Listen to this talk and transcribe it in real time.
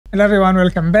Hello everyone,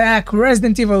 welcome back.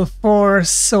 Resident Evil 4.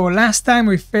 So last time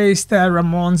we faced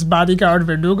Ramon's bodyguard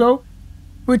Verdugo,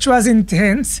 which was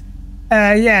intense.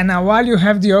 Now while you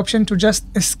have the option to just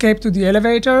escape to the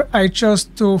elevator, I chose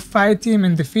to fight him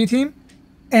and defeat him.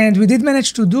 And we did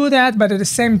manage to do that, but at the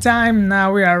same time,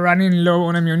 now we are running low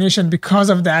on ammunition because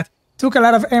of that. Took a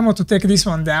lot of ammo to take this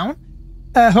one down.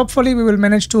 Hopefully we will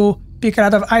manage to pick a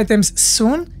lot of items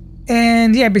soon.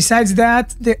 And yeah, besides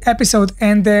that, the episode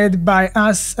ended by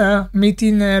us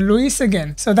meeting Luis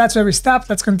again. So that's where we stopped.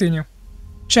 Let's continue.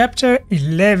 Chapter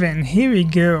 11. Here we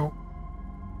go.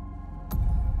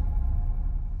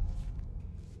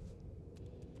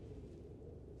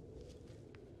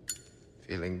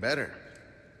 Feeling better?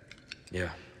 Yeah.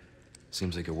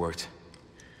 Seems like it worked.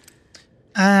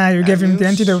 Ah, you gave him the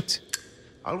antidote.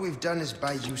 All we've done is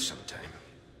buy you some time.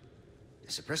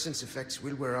 The suppressant's effects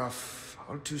will wear off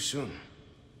all too soon.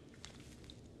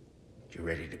 You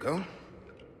ready to go?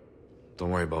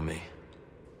 Don't worry about me.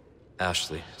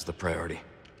 Ashley is the priority.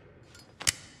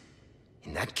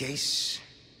 In that case,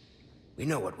 we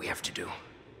know what we have to do.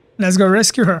 Let's go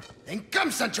rescue her. Then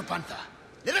come, Sancho Panza.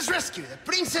 Let us rescue the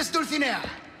Princess Dulcinea.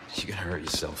 You're gonna hurt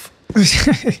yourself.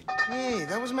 Hey,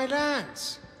 that was my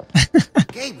dance.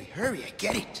 Okay, we hurry, I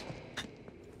get it.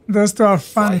 Those two are Why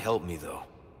funny. help me though?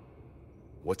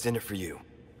 What's in it for you?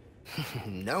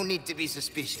 No need to be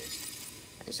suspicious.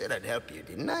 I said I'd help you,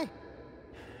 didn't I?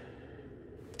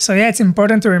 So yeah, it's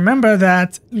important to remember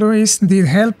that Luis did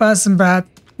help us, but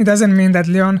it doesn't mean that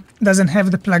Leon doesn't have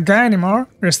the plague guy anymore.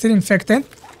 We're still infected,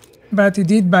 but he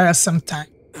did buy us some time.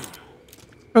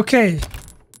 Okay.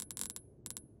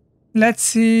 Let's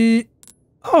see.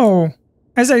 Oh,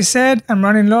 as I said, I'm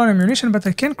running low on ammunition, but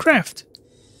I can craft.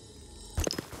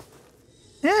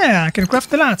 Yeah, I can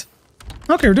craft a lot.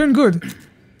 Okay, we're doing good.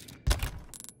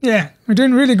 Yeah, we're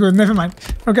doing really good. Never mind.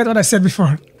 Forget what I said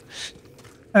before.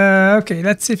 Okay,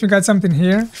 let's see if we got something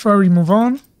here before we move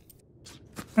on.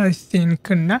 I think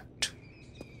not.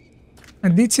 I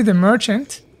did see the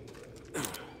merchant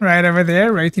right over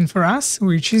there waiting for us,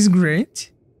 which is great.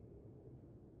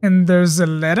 And there's a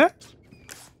letter.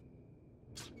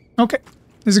 Okay,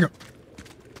 let's go.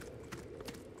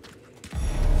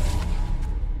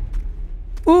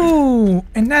 Ooh,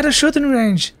 another shooting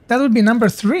range. That would be number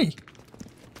 3.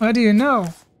 What do you know?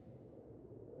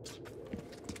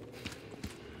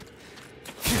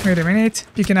 Wait a minute.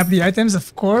 Picking up the items,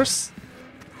 of course.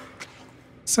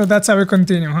 So that's how we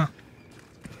continue, huh?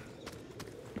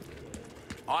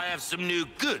 I have some new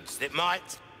goods that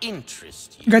might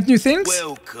interest you. Got new things?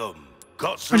 Welcome.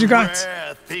 Got some What you got?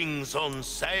 rare things on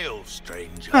sale,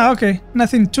 stranger. Ah, okay.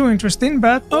 Nothing too interesting,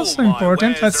 but also All my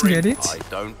important. wares Let's are get in- it. I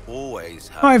don't always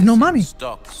have Oh, I have no this in money.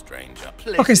 stock, stranger.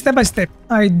 Okay, step by step.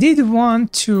 I did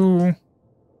want to...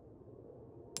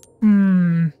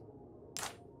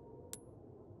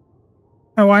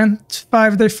 I want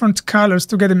 5 different colors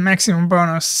to get the maximum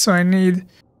bonus. So I need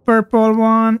purple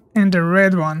one and a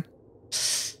red one.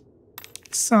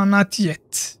 So not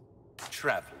yet.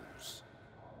 Travels.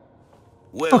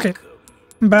 Welcome. Okay.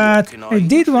 But Can I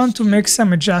did want to make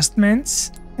some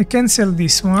adjustments. I can sell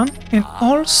this one. And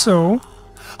also,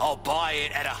 I'll buy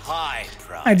it at a high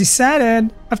price. I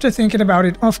decided, after thinking about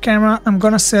it off camera, I'm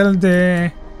gonna sell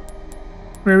the...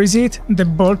 Where is it? The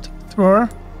bolt thrower.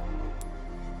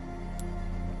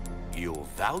 Your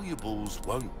valuables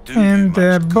won't do And you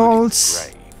the much good in bolts.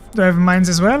 the grave. Do I have mines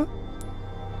as well?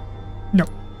 No.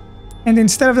 And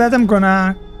instead of that, I'm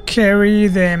gonna carry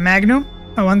the Magnum.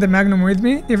 I want the Magnum with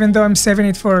me, even though I'm saving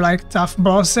it for like tough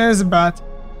bosses, but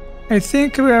I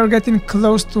think we are getting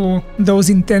close to those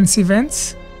intense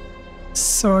events.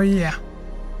 So yeah.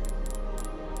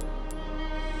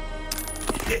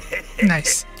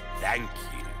 Nice. Thank you.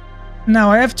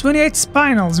 Now I have 28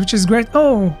 spinels, which is great.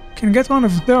 Oh, can get one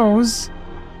of those.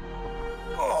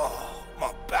 Oh,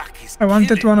 my back is I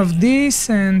wanted killing one of me. these,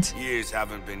 and Years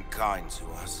haven't been kind to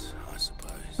us, I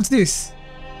suppose. what's this?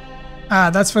 Ah,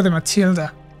 that's for the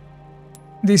Matilda.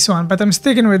 This one, but I'm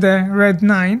sticking with the red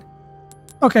 9.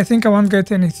 Okay, I think I won't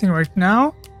get anything right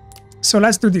now. So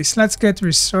let's do this. Let's get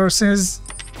resources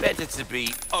Better to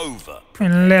be over.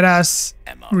 and let us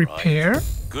Am I repair. right?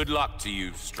 Good luck to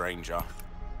you, stranger.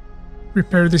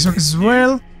 Repair this one as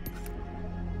well.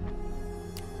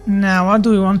 Now, what do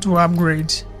we want to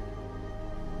upgrade?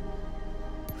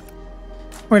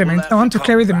 Wait a minute, I want to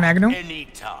carry the Magnum.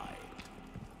 Anytime.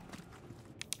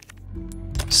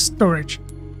 Storage.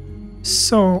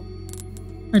 So,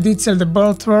 I did sell the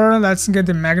bolt thrower. Let's get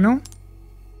the Magnum.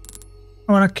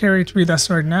 I want to carry it with us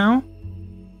right now.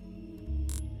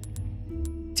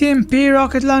 TMP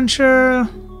rocket launcher.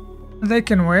 They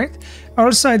can wait.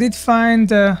 Also, I did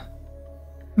find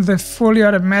the fully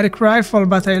automatic rifle,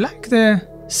 but I like the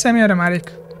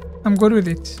semi-automatic. I'm good with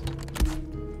it.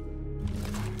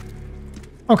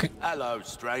 Okay. Hello,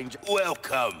 stranger.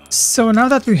 Welcome. So now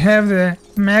that we have the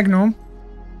Magnum,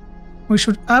 we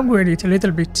should upgrade it a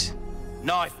little bit.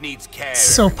 Knife needs care.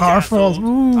 So powerful. Dazzled,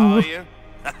 Ooh. are you?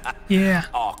 Yeah.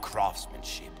 Our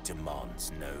craftsmanship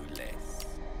demands no less.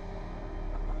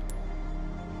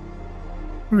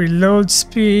 Reload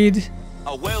speed.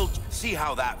 Oh, well, see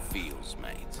how that feels,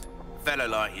 mate. A fellow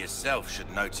like yourself should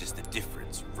notice the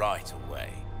difference right away.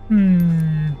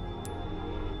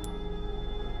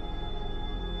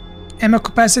 Ammo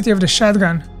capacity of the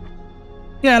shotgun.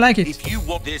 Yeah, I like it. If you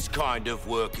want this kind of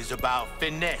work is about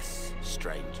finesse,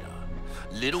 stranger.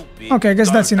 Little bit. Okay, I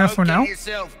guess that's enough for now. Get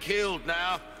yourself killed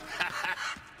now.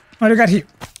 What do you got here?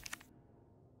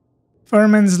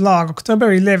 Furman's log, October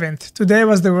 11th. Today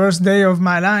was the worst day of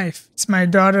my life. It's my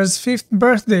daughter's 5th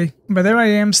birthday, but there I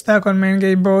am stuck on main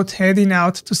gate boat heading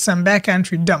out to some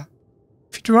backcountry dump.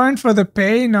 If it weren't for the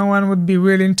pay, no one would be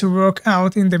willing to work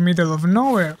out in the middle of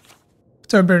nowhere.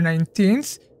 October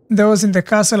 19th. Those in the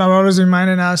castle are always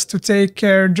reminding us to take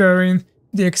care during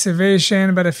the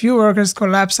excavation, but a few workers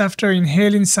collapse after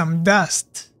inhaling some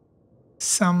dust.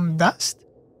 Some dust?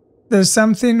 There's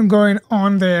something going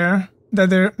on there that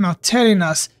they're not telling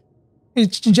us.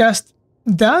 It's just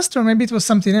dust, or maybe it was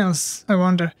something else, I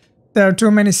wonder. There are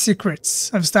too many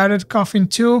secrets. I've started coughing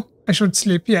too. I should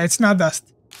sleep. Yeah, it's not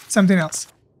dust. Something else.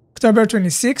 October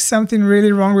 26th, something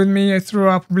really wrong with me. I threw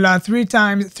up blood 3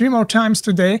 more times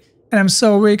today, and I'm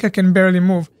so weak I can barely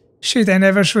move. Shit, I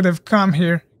never should have come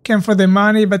here. Came for the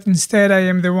money, but instead I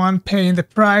am the one paying the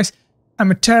price. I'm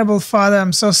a terrible father.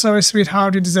 I'm so sorry,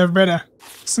 sweetheart. You deserve better.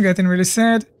 It's getting really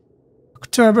sad.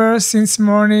 October, since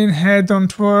morning, head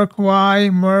don't work. Why?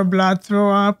 More blood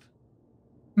throw up.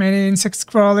 Many insects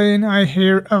crawling. I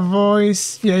hear a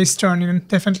voice. Yeah, it's turning.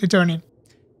 Definitely turning.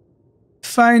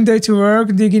 Fine day to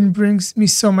work. Digging brings me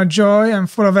so much joy. I'm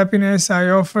full of happiness. I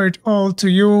offer it all to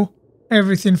you.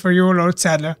 Everything for you, Lord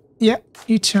Sadler. Yeah,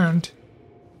 he turned.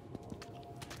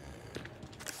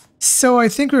 So I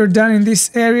think we're done in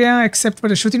this area, except for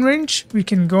the shooting range. We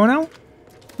can go now.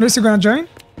 Lucy, you gonna join?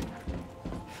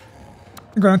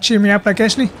 You gonna cheer me up like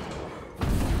Ashley?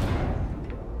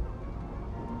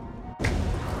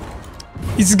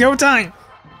 It's go time!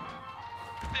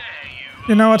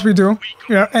 You know what we do?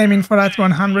 We are aiming for that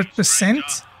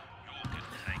 100%.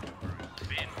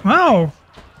 Wow!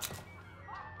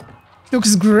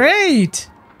 Looks great!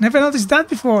 Never noticed that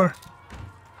before.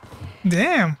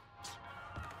 Damn.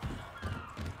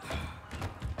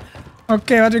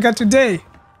 Okay, what we got today?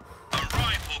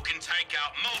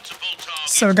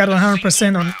 So we got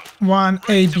 100% on 1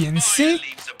 A, B, and C,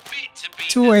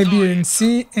 2 A, B, and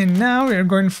C, and now we are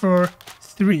going for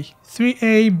 3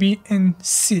 A, B, and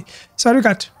C. So we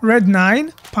got Red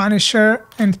 9, Punisher,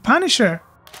 and Punisher.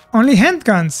 Only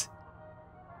handguns.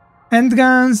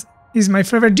 Handguns is my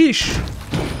favorite dish.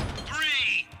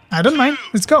 I don't mind.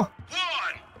 Let's go.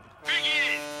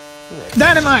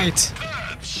 Dynamite!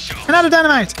 Another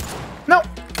dynamite! No!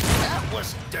 That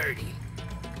was dirty.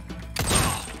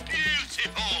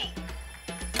 Beautiful.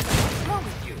 What's wrong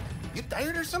with you? You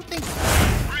tired or something?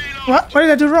 What? What did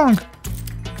I do wrong?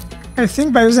 I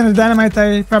think by using the dynamite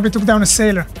I probably took down a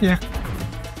sailor. Yeah.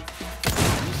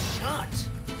 Shot.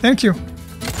 Thank you.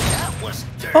 That was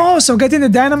dirty. Oh, so getting the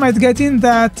dynamite, getting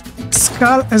that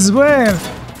skull as well.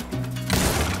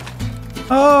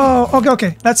 Oh,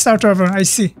 okay. Let's start over. I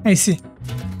see.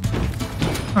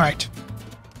 Alright.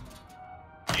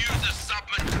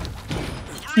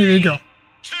 Here we go.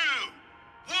 2,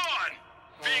 1,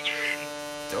 begin.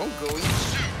 Don't go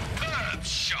easy. Superb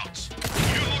shot.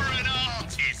 You're an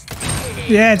artist.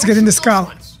 Yeah, it's getting the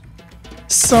skull.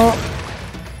 So,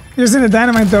 using the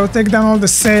dynamite though, take down all the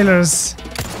sailors.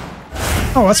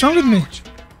 Oh, what's wrong with me?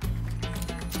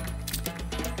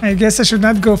 I guess I should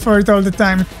not go for it all the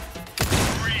time.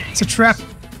 It's a trap.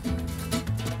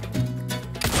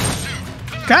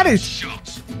 Got it!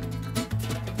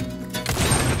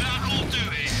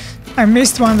 I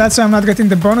missed one, that's why I'm not getting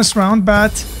the bonus round,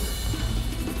 but...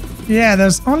 yeah,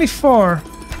 there's only 4.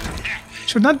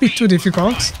 Should not be too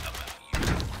difficult. 3,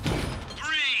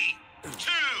 2,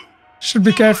 Should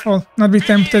be careful, not be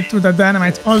tempted to the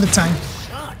dynamite all the time.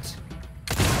 Shot.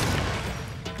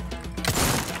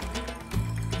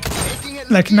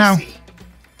 Like now.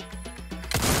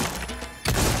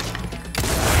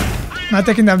 Not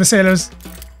taking down the sailors.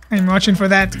 I'm watching for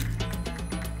that.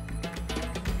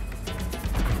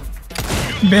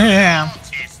 Bam!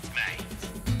 artist, mate.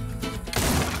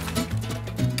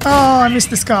 Oh, I missed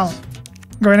the skull.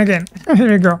 Going again.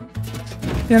 Here we go.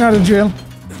 You know the drill.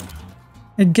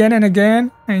 again and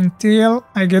again until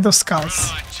I get those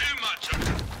skulls. Right, too much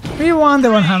of We want the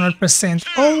 100%,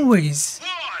 always. one.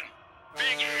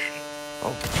 Begin.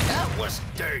 Oh, that was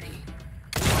dirty.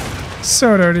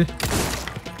 So dirty.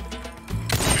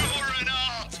 You're an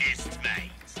artist,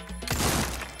 mate.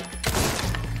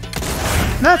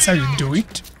 That's how you do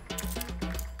it.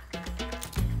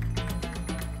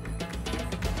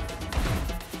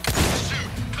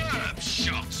 Superb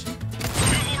shot.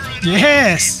 You're an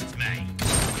Yes! artist, mate.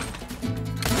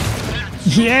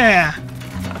 Yeah!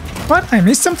 What? I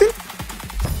missed something?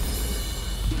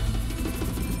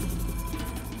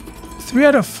 3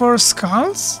 out of 4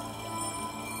 skulls?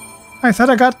 I thought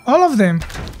I got all of them.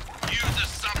 Use a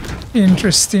sub.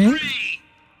 Interesting. 3,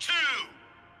 2,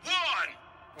 1.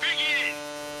 Begin.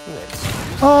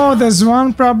 Oh, there's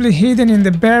one probably hidden in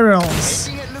the barrels.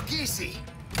 Making it look easy.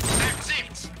 That's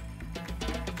it.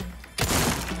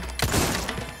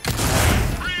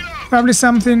 Reload. Probably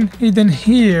something hidden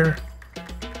here.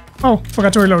 Oh,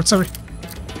 forgot to reload, sorry.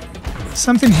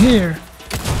 Something here.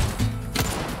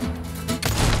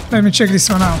 Let me check this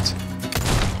one out.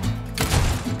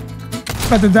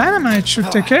 But the dynamite should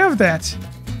take care of that.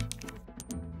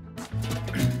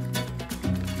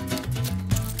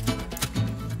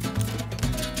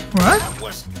 What? That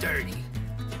was dirty.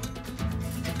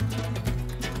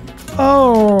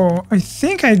 Oh, I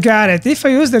think I got it. If I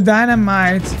use the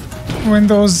dynamite when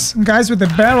those guys with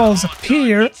the barrels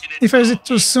appear, if I use it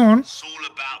too soon, It's all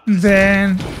about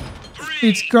then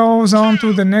it goes on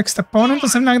to the next opponent or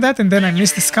something like that, and then I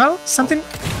miss the skull? Something?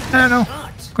 I don't know.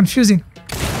 Confusing.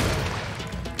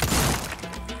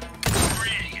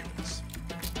 brilliance.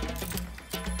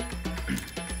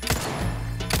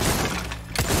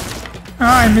 Oh,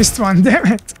 I missed one, damn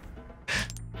it.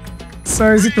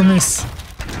 So easy to miss.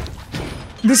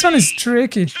 This one is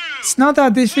tricky. It's not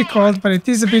that difficult, but it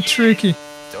is a bit tricky.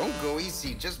 Don't go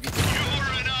easy just because. You're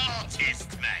an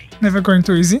artist, mate. Never going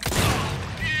too easy.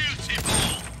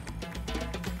 Beautiful.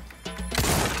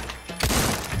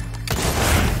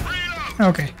 Reload.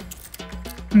 Okay.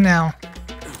 Now,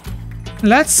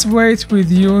 let's wait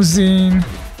with using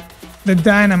the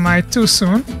dynamite too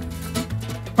soon.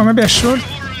 Or maybe I should. You're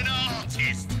an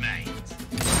artist, mate.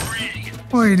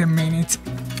 Brilliant. Wait a minute.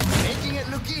 Making it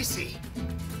look easy.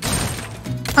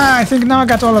 Ah, I think now I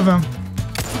got all of them. And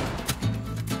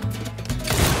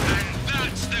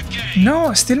that's the game. No,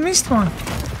 I still missed one.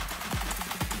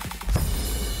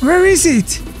 Where is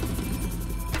it? You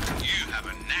have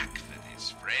a knack for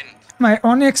this, friend. My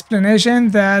only explanation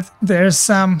that there's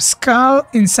some skull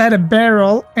inside a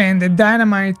barrel and the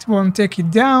dynamite won't take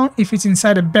it down if it's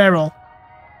inside a barrel.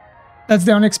 That's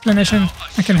the only explanation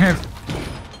I can have.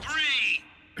 3,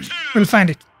 2, We'll find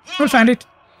it. We'll find it.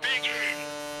 begin.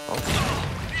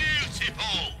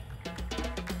 Beautiful.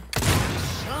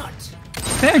 Shot.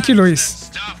 Thank you, Luis.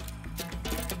 Stuff.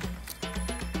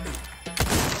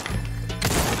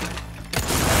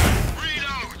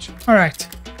 Reload. Alright.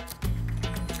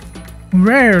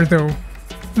 Where though?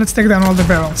 Let's take down all the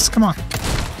barrels. Come on.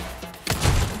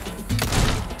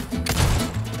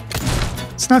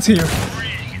 It's not here.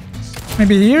 Brilliant.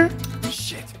 Maybe here?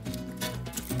 Shit.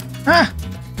 Ah!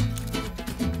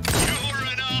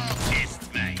 You're an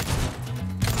artist, mate.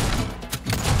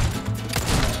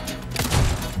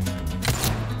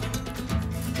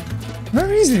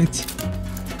 Where is it?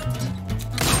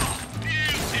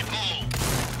 Beautiful.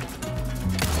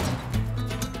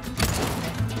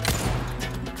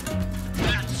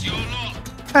 That's your lot.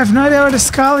 I have no idea where the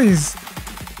skull is.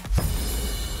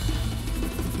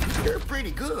 You're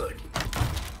pretty good.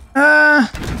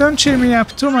 Don't cheer me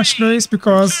up too much, Luis,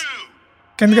 because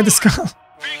can't get the skull.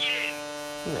 Begin.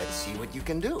 Let's see what you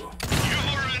can do.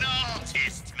 You're an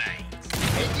artist, mate.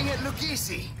 Making it look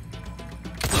easy.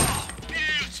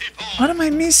 Beautiful. What am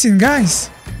I missing, guys?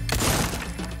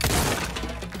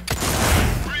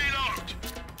 Reload.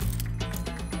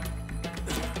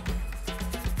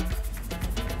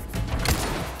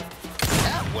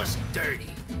 That was dirty.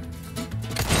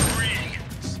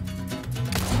 Brilliant.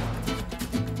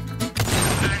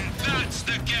 And that's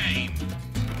the game.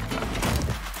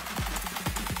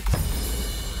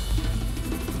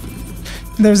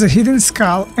 There's a hidden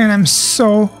skull, and I'm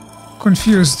so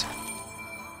confused.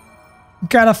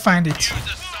 Gotta find it. Use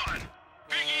the sun.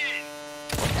 Begin.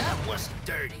 That was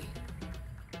dirty.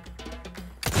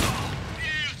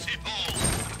 Beautiful.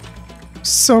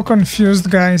 So confused,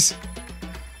 guys.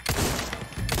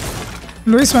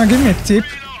 Luis, wanna give me a tip?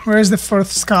 Where is the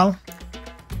 4th skull?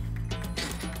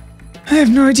 I have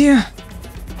no idea.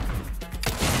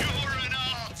 You're an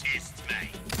artist,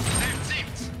 mate. That's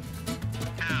it.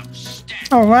 Outstanding.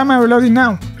 Oh, why am I reloading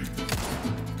now? You've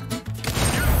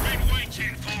been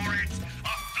waiting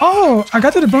Oh, I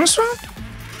got to the bonus round?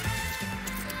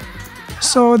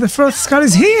 So the first skull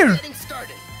is here!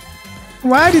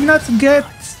 Why I did not get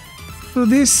to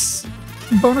this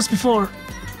bonus before?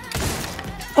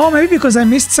 Oh, maybe because I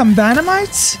missed some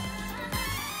dynamites?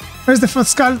 Where's the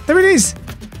first skull? There it is!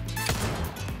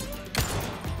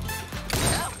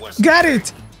 Got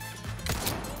it!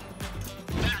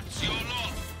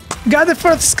 Got the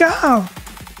first skull!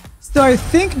 So I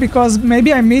think because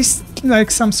maybe I missed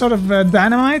like some sort of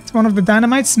dynamite, one of the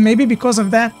dynamites, maybe because of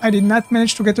that I did not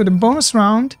manage to get to the bonus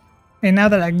round. And now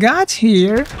that I got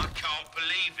here,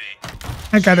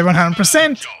 I got it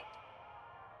 100%.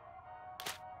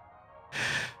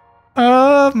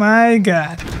 Oh my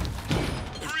god.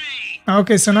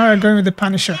 Okay, so now we're going with the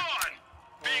Punisher.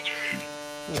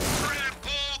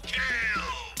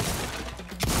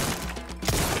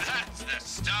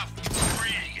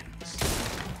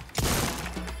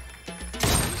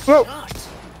 Whoa!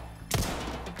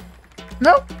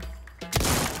 No!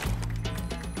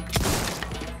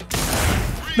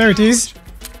 There it is.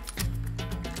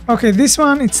 Okay, this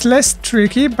one it's less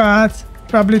tricky, but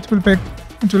probably it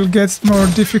will get more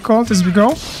difficult as we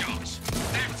go.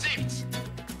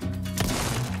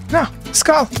 No,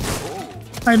 skull!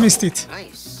 I missed it.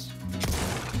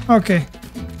 Okay.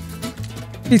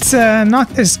 It's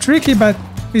not as tricky, but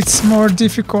it's more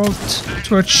difficult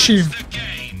to achieve.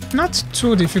 Not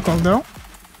too difficult though.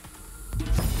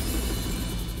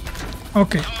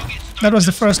 Okay, that was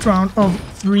the first round of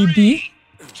 3B.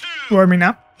 Warming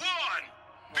up.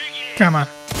 Come on.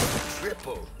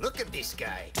 Look at this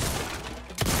guy.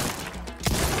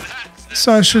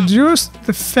 So I should use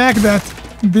the fact that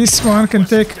this one can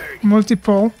take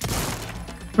multiple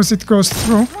because it goes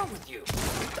through.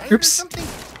 Oops.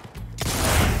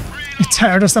 You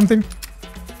tired or something?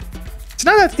 It's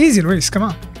not that easy, Luis, come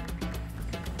on.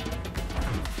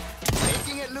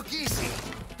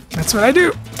 That's what I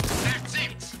do.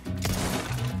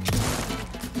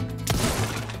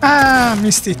 Ah,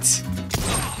 missed it.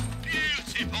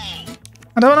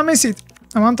 I don't want to miss it.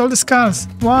 I want all the skulls.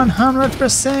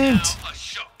 100%.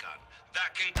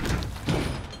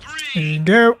 Here you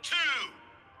go.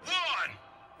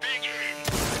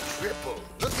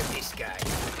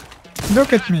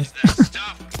 Look at me.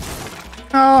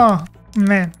 Oh,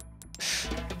 man.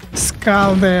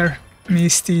 Skull there.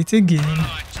 Missed it again.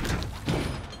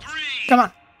 Come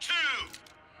on.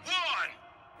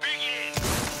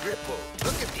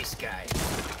 Look at this guy.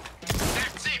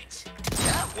 That's it.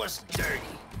 That was dirty.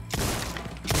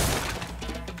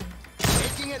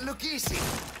 Making it look easy.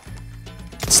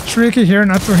 It's tricky here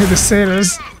not to hit the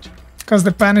sailors, because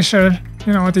the Punisher,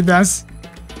 you know what he does.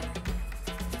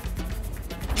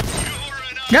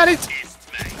 Got it!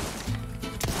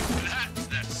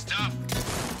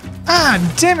 Ah,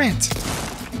 damn it!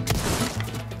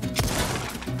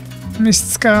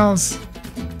 Missed skulls.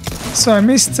 So I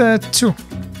missed 2.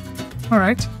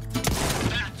 Alright.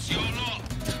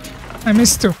 I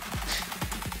missed 2.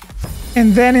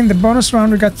 And then in the bonus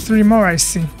round we got 3 more, I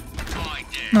see.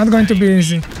 Not going to be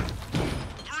easy.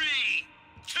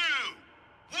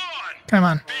 Come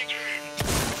on.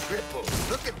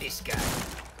 Look at this guy.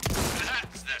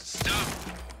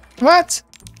 What?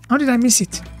 How did I miss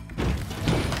it?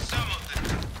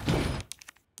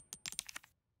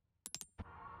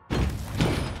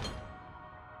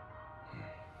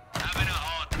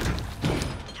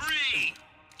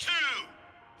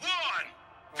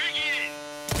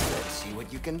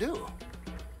 You can do.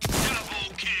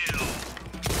 Double kill.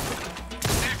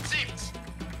 That's it.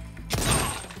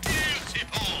 Oh,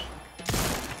 beautiful.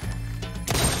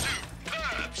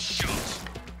 Superb shot.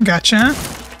 Gotcha.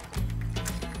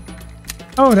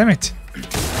 Oh, damn it.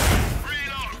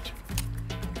 Reload.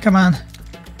 Come on.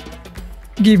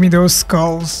 Give me those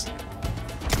skulls.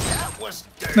 That was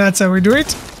dirty. That's how we do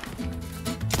it.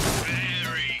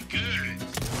 Very good.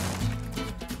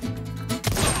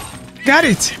 Got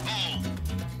it.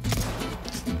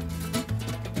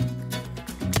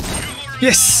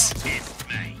 Yes!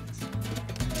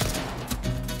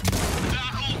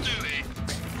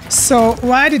 So,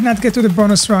 why I did not get to the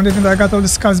bonus round even though I got all the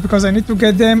skulls? Because I need to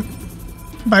get them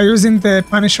by using the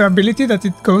Punisher ability that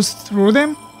it goes through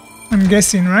them. I'm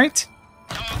guessing, right?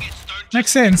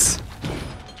 Makes sense.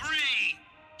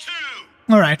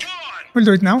 Alright, we'll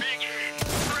do it now.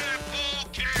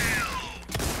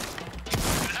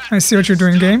 I see what you're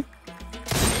doing, game.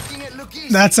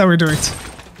 That's how we do it.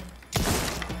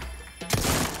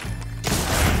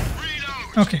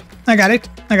 Okay, I got it.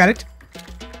 I got it.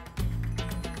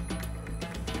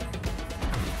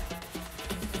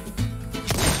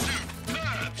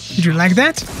 Did you like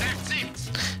that?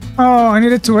 Oh, I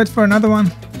needed to wait for another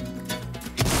one.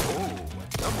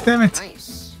 Damn it.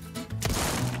 Nice.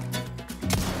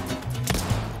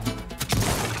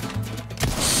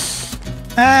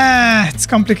 Ah, it's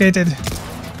complicated.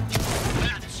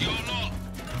 That's your lot.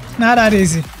 Not that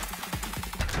easy.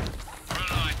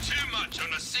 Rely too much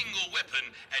on a single weapon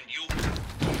and you'll...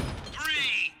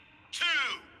 3, 2,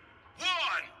 1,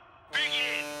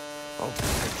 begin! Oh,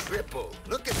 a triple.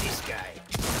 Look at this guy.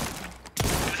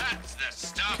 That's the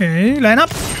stuff. Okay, line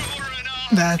up. You're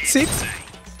an That's it. artist, mate.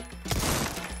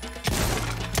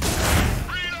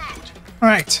 Reload!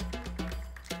 Alright.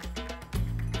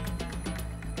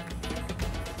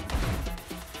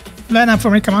 Line up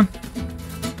for me, come on.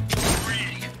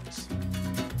 Brilliant.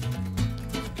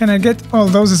 Can I get all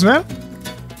those as well?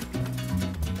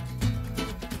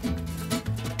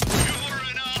 You're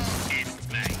an artist,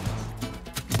 mate.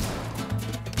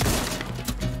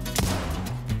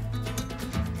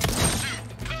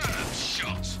 Superb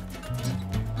shot.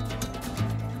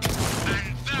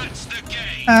 And that's the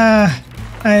game.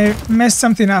 I messed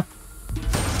something up.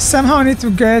 Somehow I need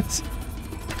to get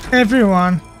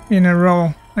everyone in a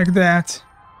row like that.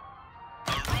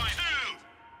 All right.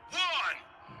 2, 1,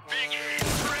 begin.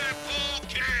 Triple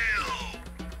kill.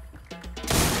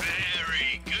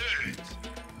 Very good.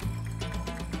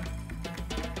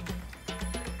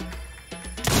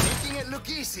 Making it look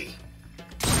easy.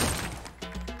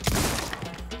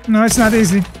 No, it's not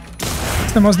easy.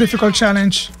 It's the most difficult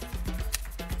challenge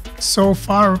so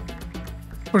far,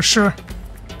 for sure.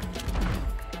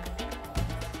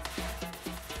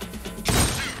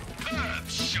 Superb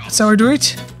shot. That's how I do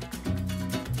it.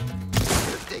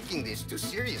 You're taking this too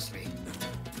seriously.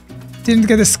 Didn't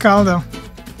get a skull though.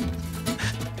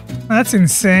 That's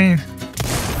insane.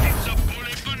 It's a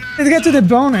bullet for now. Let's get to the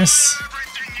bonus.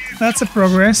 Everything you That's a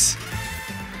progress.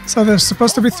 So there's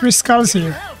supposed to be 3 skulls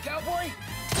here. Hell, cowboy.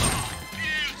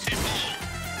 beautiful.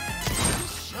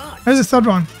 Shot. There's the third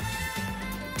one.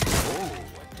 Oh,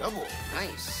 a double.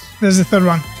 Nice. There's the third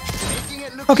one. Making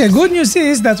it look Okay, easy. good news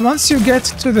is that once you get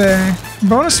to the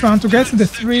bonus round to get the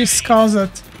 3 skulls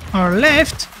that are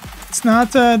left, it's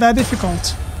not that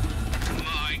difficult.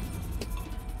 My...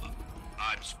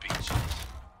 I'm speechless.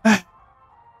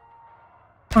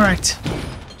 Alright,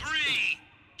 3,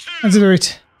 2, let's do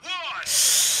it. 1.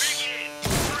 Begin.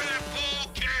 Triple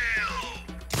kill.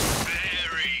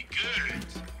 Very good.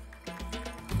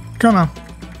 Come on.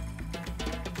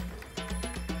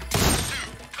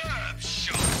 Superb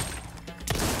shot.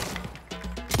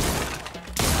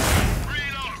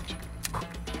 Reload.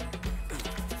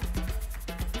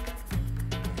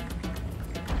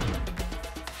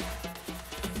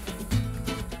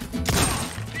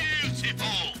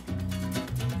 Beautiful.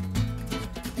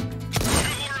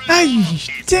 Ay,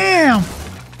 damn!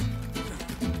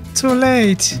 Too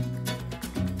late.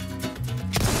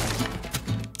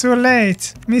 Too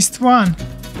late. Missed one.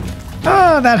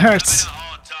 Oh, that hurts.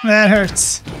 Hard time. That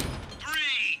hurts. 3,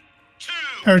 2,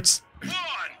 Hurts. 1.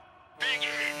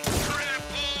 Begin.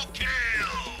 Triple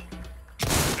kill.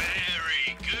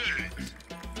 Very good.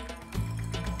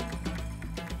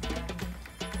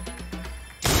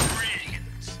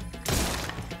 Brilliant.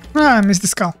 Ah, I missed the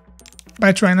skull.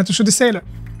 By trying not to shoot the sailor.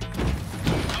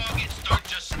 Targets don't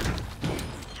just...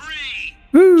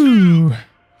 3, Ooh. 1.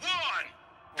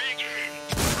 Begin.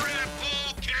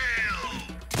 Triple kill.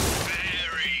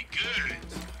 Very good.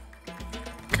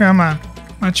 Come on.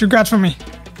 What you got for me?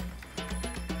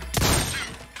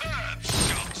 Superb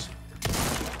shot.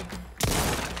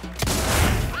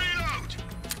 Reload.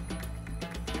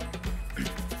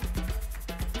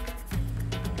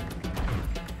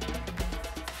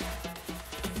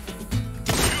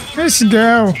 Let's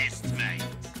go. Artist, mate.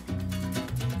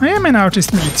 I am an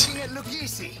artist, mate. Making it look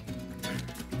easy.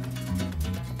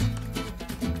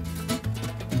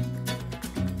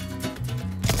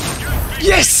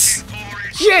 Yes! For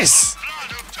it. Yes!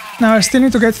 Blood of time. Now I still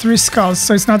need to get 3 skulls,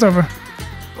 so it's not over.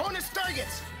 Bonus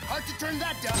targets. Hard to turn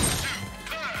that down.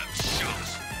 Superb shot.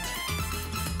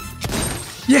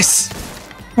 Yes!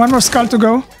 1 more skull to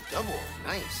go. Double.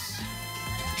 Nice.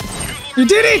 You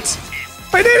did it!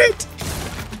 I did it!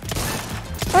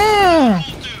 Oh!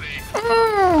 We'll do it.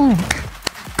 Oh!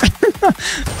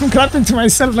 I'm clapping to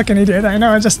myself like an idiot. I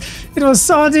know. It was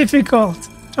so difficult.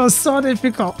 It was so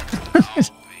difficult. We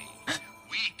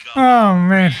got Oh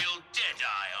man. real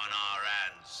dead-eye on our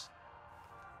hands.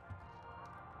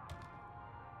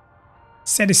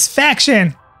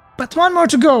 Satisfaction. But 1 more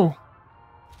to go.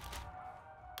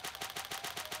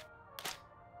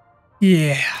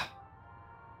 Yeah.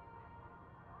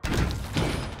 3,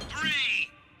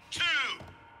 2,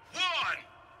 1.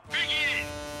 Begin.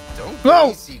 Don't Whoa.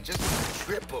 go easy. Just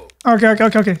triple.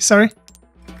 Okay. Sorry.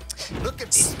 Look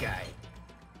at this guy.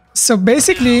 So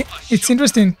basically, it's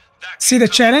interesting. See the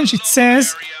challenge? It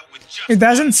says, it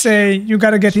doesn't say you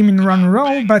gotta get him in 1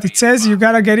 row, but it says you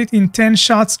gotta get it in 10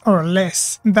 shots or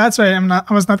less. That's why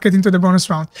I was not getting to the bonus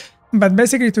round. But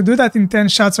basically, to do that in 10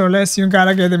 shots or less, you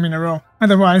gotta get them in a row.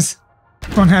 Otherwise,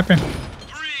 it won't happen.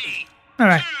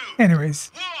 Alright,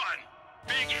 anyways.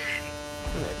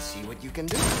 Let's see what you can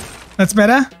do. That's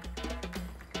better.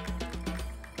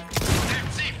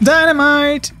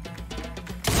 Dynamite!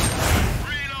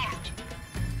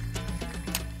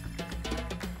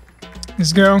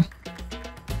 Let's go.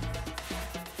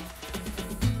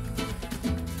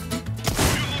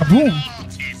 Boom!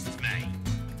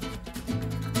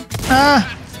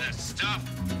 Ah!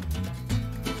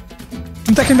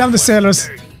 I'm taking down the sailors.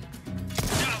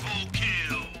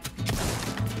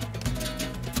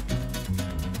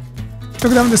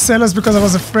 Took down the sailors because I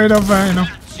was afraid of, you know.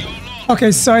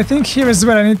 Okay, so I think here as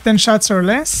well I need 10 shots or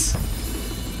less.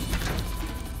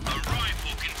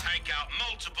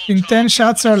 In 10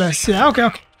 shots or less. Yeah, okay,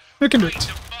 okay. We can do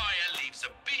it.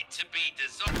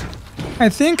 I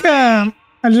think I'll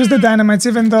use the dynamites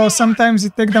even though sometimes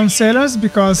it takes down sailors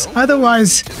because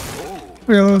otherwise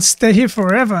we'll stay here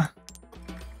forever.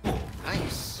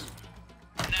 Nice.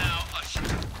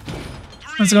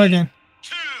 Let's go again.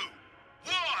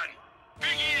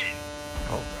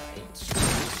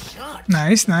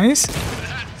 Nice, nice.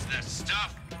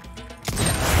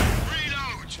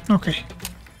 Okay.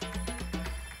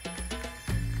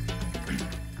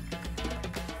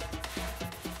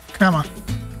 Come on.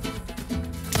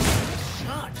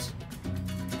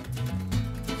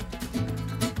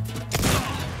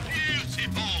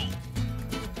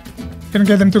 Can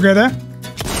get them together.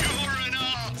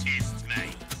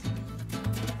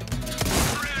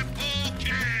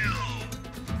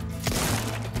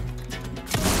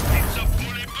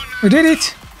 We did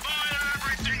it!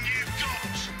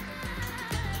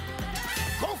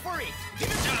 Go for it.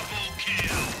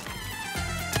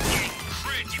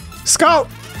 Skull!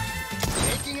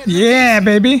 Yeah,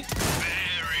 baby!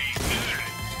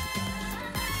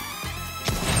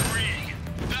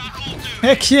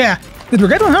 Heck yeah! Did we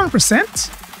get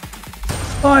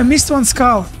 100%? Oh, I missed one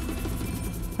skull.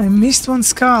 I missed one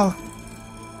skull.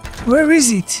 Where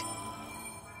is it?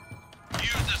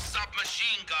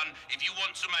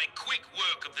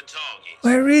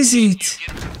 Where is it? 3,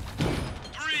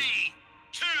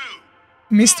 2,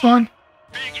 Missed one?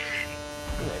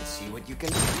 Let's see what you can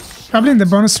do. Probably in the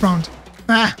bonus round.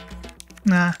 Ah!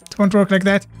 Nah, it won't work like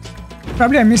that.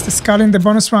 Probably I missed a skull in the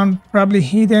bonus round, probably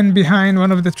hidden behind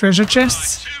one of the treasure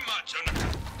chests. too much on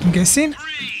I'm guessing.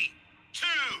 3,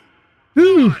 2,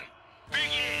 Ooh!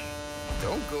 begin.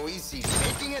 Don't go easy.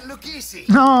 Making it look easy.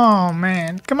 Oh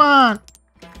man, come on!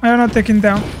 I'm not taking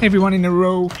down everyone in a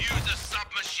row. Use a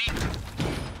submachine.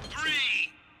 3,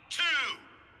 2,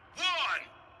 1,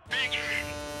 begin.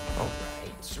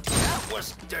 Alright, so that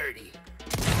was dirty.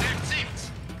 That's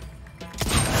it.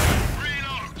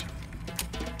 Reload.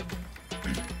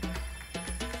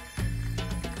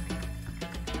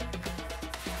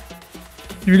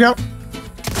 Here we go.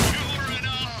 You're an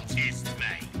artist,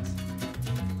 mate.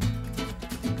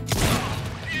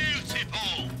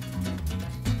 Beautiful.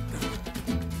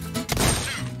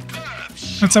 Superb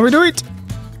shot. That's how we do it.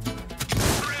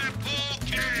 Triple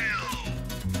kill.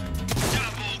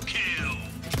 Double kill.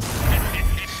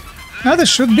 Now there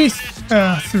should be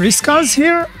 3 skulls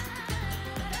here.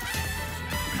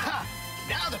 Ha!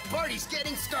 Now the party's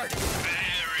getting started.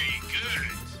 Very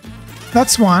good.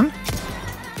 That's 1.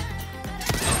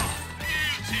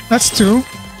 That's 2.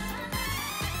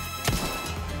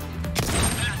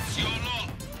 That's your lot.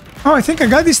 Oh, I think I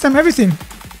got this time everything.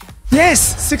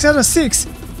 Yes! 6 out of 6.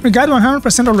 We got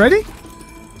 100% already?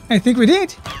 I think we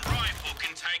did. A rifle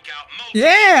can take out multiple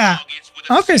Yeah! targets with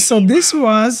a Okay, so single this round.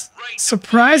 was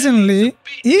surprisingly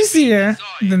easier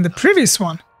than the previous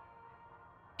one.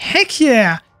 Heck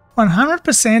yeah!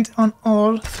 100% on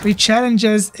all 3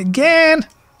 challenges again!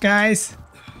 Guys,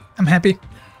 I'm happy.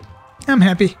 I'm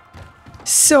happy.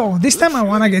 So, this time I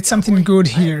wanna get something good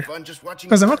here. Fun just watching.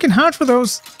 Because I'm working hard for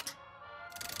those.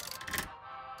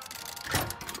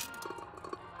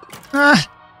 Ah!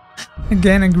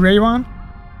 Again, a grey one.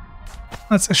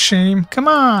 That's a shame. Come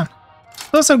on!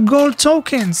 Those are gold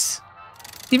tokens.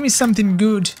 Give me something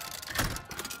good.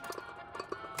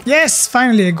 Yes!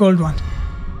 Finally a gold one.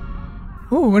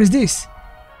 Ooh, what is this?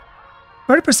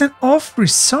 30% off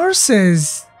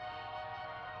resources.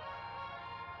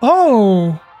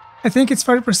 Oh! I think it's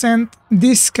 40%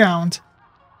 discount.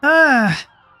 Ah!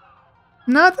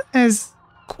 Not as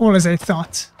cool as I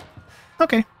thought.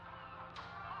 Okay.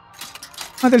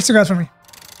 What else you got for me?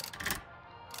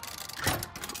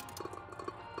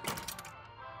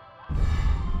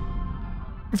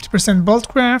 50% bolt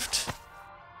craft.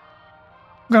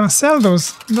 I'm gonna sell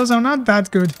those. Those are not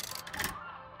that good.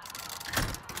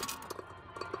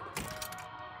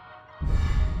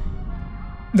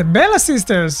 The Bella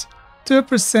Sisters.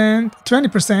 2%,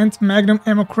 20% Magnum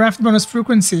Ammo Craft bonus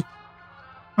frequency.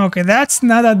 Okay, that's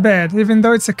not that bad. Even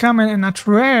though it's a common and not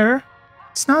rare,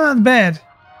 it's not that bad.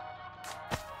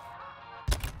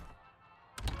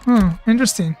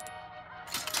 Interesting.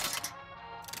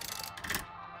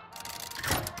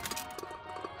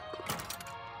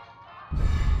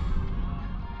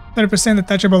 %,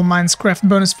 detachable mines craft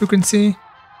bonus frequency.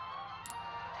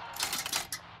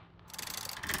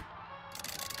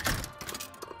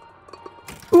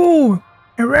 Ooh,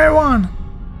 a rare one.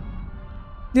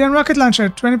 The rocket launcher,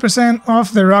 20%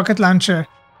 off the rocket launcher,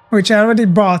 which I already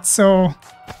bought, so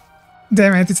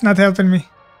damn it, it's not helping me.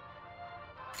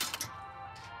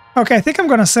 Okay, I think I'm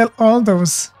gonna sell all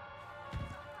those.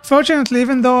 Fortunately,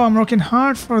 even though I'm working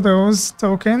hard for those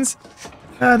tokens,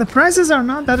 the prices are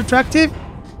not that attractive.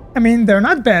 I mean, they're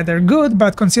not bad, they're good,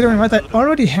 but considering what I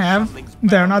already have,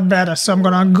 they're not better. So I'm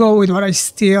gonna go with what I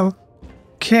still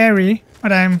carry,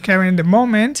 what I'm carrying at the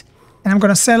moment, and I'm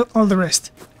gonna sell all the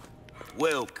rest.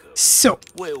 So,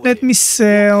 let me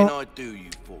sell.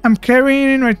 I'm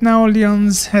carrying right now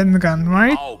Leon's handgun,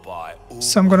 right?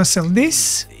 So I'm gonna sell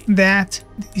this, that,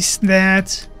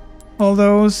 all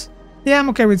those. Yeah, I'm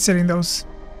okay with selling those.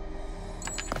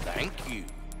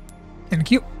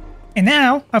 Thank you. And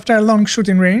now, after a long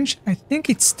shooting range, I think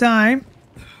it's time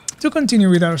to continue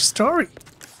with our story.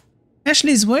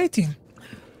 Ashley is waiting.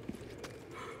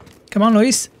 Come on,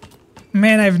 Luis.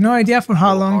 Man, I have no idea for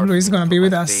how long Luis is gonna be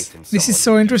with us. This is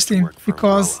so interesting,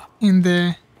 because in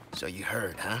the... So you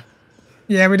heard, huh?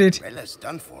 Yeah, we did. Rella's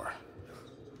done for.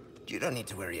 You don't need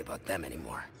to worry about them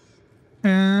anymore. You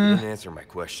didn't answer my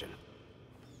question.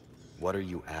 What are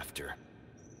you after?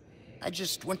 I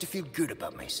just want to feel good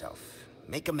about myself.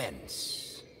 Make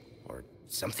amends. Or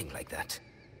something like that.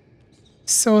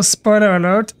 So, spoiler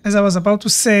alert, as I was about to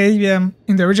say,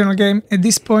 in the original game, at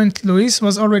this point Luis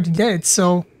was already dead,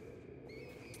 so...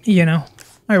 You know,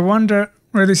 I wonder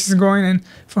where this is going and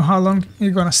for how long you're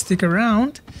gonna stick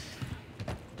around.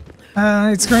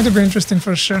 It's going to be interesting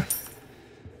for sure.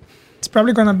 It's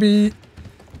probably gonna be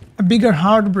a bigger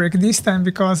heartbreak this time,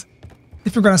 because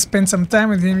if you're gonna spend some time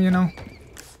with him, you know.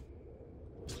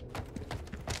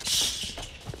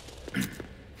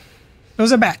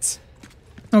 Those are bats.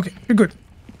 Okay, you're good.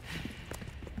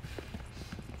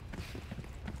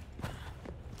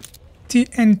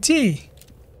 TNT.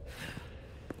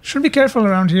 Should be careful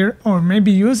around here, or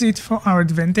maybe use it for our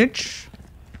advantage.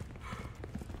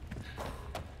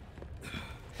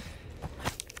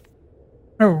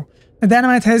 Oh, the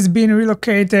dynamite has been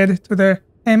relocated to the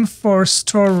M4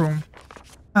 storeroom.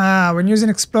 When using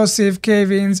explosive,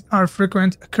 cave-ins are a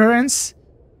frequent occurrence.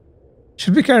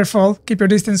 Should be careful, keep your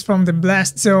distance from the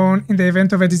blast zone. In the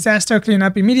event of a disaster, clean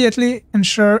up immediately.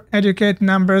 Ensure adequate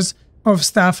numbers of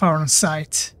staff are on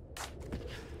site.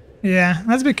 Yeah,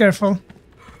 let's be careful.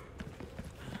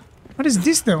 What is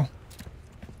this though?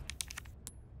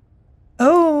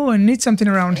 Oh, I need something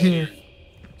around here.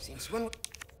 Since when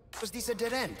was this a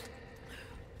dead end?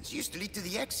 This used to lead to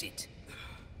the exit.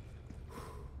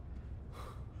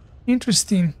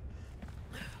 Interesting.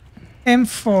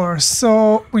 M4,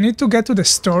 so we need to get to the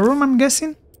storeroom, I'm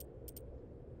guessing?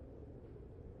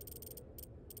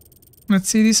 Let's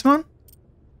see this one.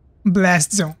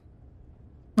 Blast zone.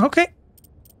 Okay.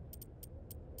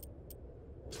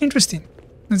 Interesting.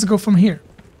 Let's go from here.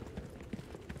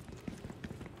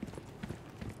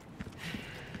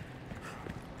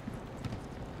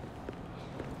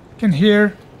 Can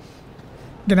hear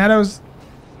Ganados.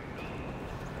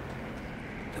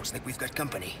 Looks like we've got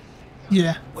company.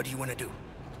 Yeah. What do you want to do?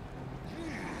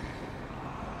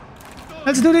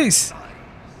 Let's do this.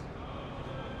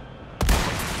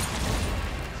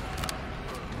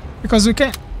 Because we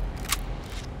can.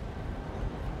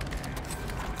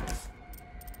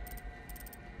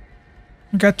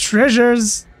 We got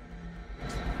treasures.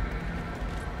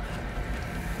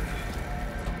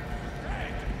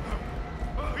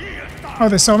 Oh,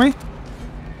 they saw me?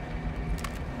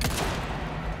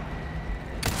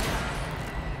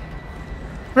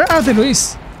 Where are they,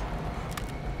 Luis?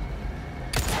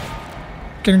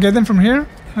 Can you get them from here?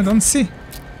 I don't see.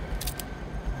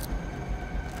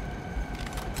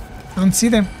 Don't see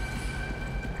them.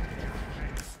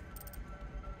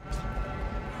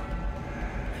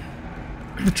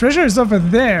 The treasure is over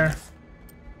there.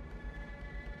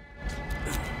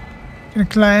 Can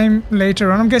climb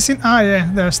later on, I'm guessing. Ah, yeah,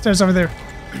 there are stairs over there.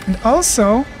 And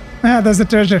also, there's the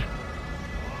treasure.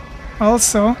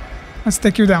 Also, let's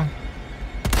take you down.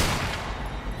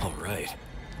 All right.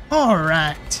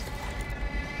 Alright.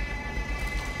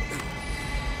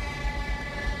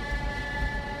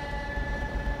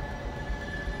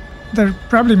 There are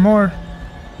probably more.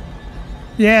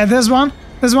 Yeah, there's one.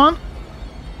 There's one.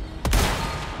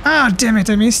 Ah, damn it,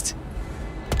 I missed.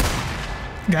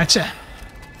 Gotcha.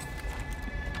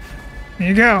 Here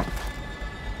you go.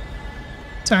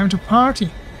 Time to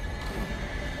party.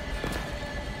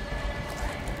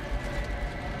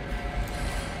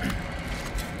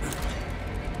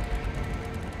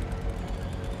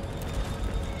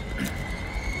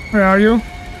 Where are you?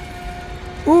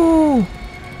 Ooh!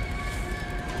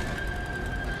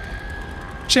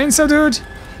 Chainsaw dude!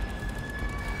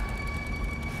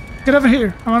 Get over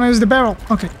here. I wanna use the barrel.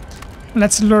 Okay.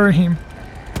 Let's lure him.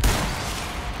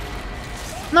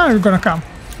 Now you're gonna come.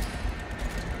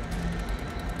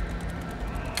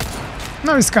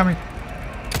 Now he's coming.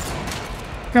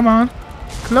 Come on.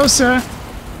 Closer.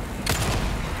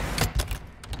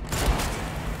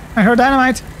 I heard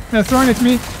dynamite. They're throwing at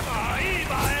me.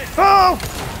 Oh!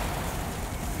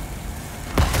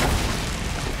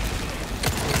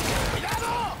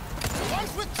 The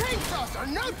ones with chainsaws are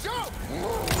no joke!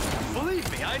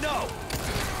 Believe me, I know.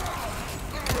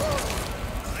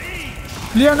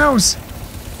 Leo knows.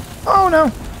 Oh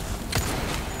no.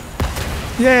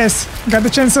 Yes, got the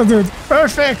chainsaw dude.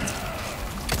 Perfect.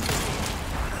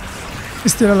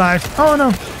 He's still alive. Oh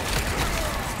no.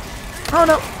 Oh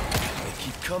no. They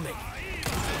keep coming.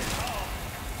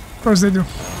 Of course they do.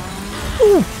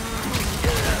 Ooh!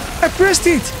 I pressed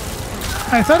it!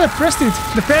 I thought I pressed it.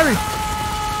 The parry.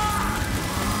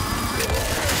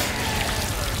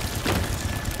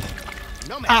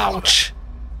 Ouch!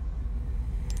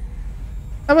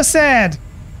 That was sad.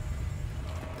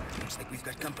 Looks like we've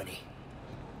got company.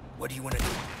 What do you want to do?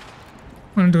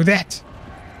 Wanna do that?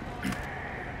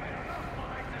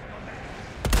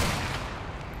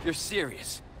 You're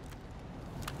serious.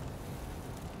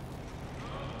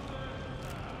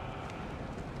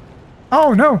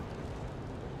 Oh no!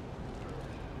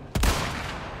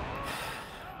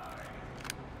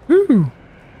 Ooh!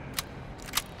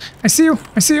 I see you!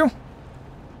 I see you!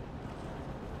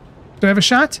 Do I have a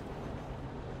shot?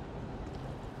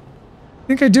 I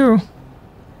think I do.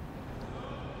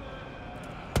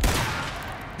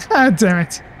 Ah, damn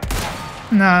it.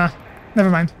 Nah, never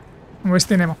mind. I'm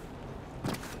wasting ammo.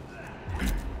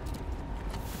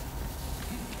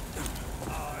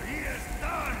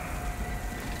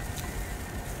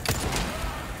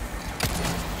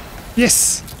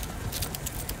 Yes!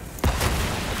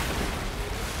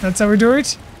 That's how we do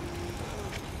it.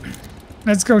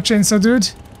 Let's go, chainsaw dude.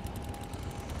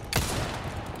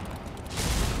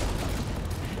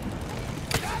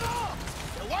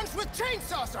 The ones with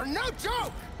chainsaws are no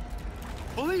joke!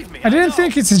 Believe me, I didn't know.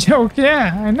 think it's a joke,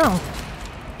 yeah, I know.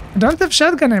 I don't have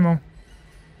shotgun ammo.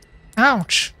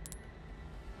 Ouch.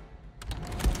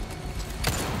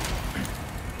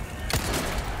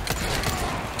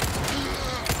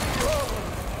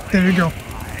 There we go.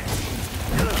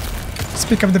 Let's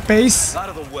pick up the pace. Out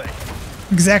of the way.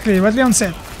 Exactly what Leon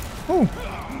said. Oh,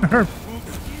 a herb.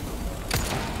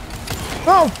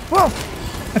 Whoa, whoa!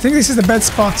 I think this is the bad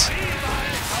spot.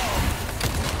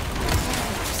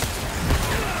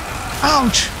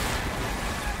 Ouch!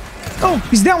 Oh,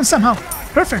 he's down somehow.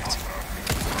 Perfect.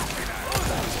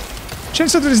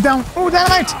 Chainsaw dude is down. Oh,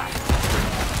 dynamite!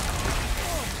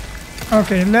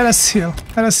 Okay, let us heal.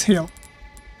 Let us heal.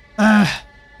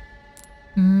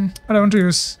 What I want to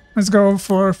use. Let's go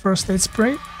for first aid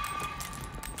spray.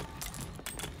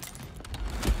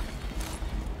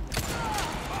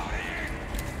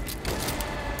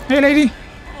 Hey, lady!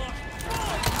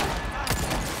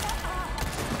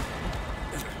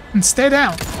 And stay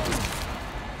down.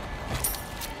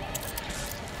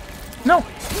 No!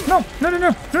 No! No! No!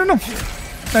 No! No! No!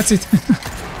 That's it.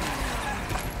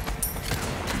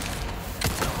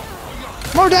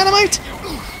 More dynamite!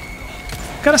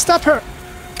 Gotta stop her.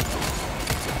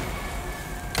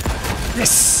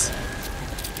 Yes!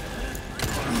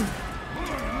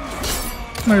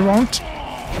 No, you won't.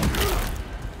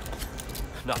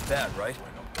 Not bad, right?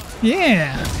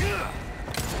 Yeah!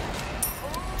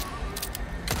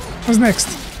 What's next?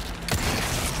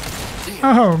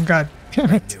 Oh, god.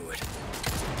 Damn it. Do it.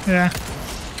 Yeah.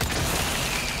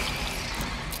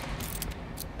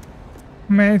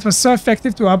 Man, it was so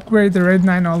effective to upgrade the Red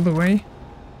 9 all the way.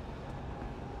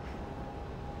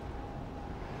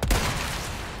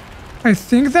 I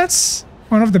think that's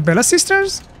one of the Bella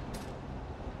sisters?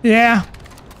 Yeah.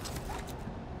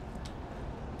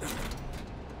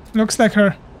 Looks like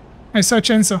her. I saw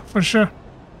Chainsaw, for sure.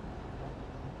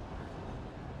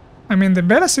 I mean, the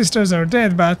Bella sisters are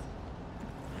dead, but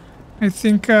I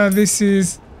think this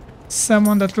is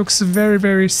someone that looks very,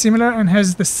 very similar and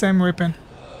has the same weapon.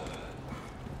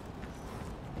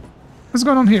 What's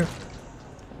going on here?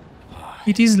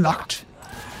 It is locked.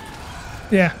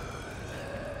 Yeah.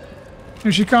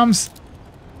 Here she comes.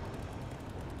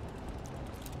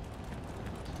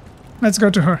 Let's go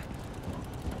to her.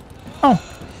 Oh,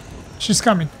 she's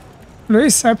coming.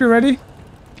 Luis, hope you're ready.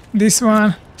 This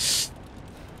one.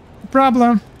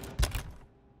 Problem.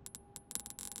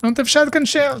 Don't have shotgun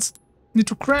shells. Need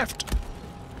to craft.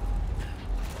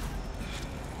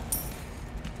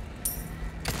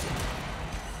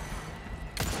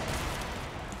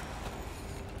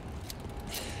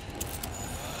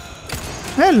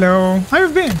 Hello, how you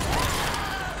been?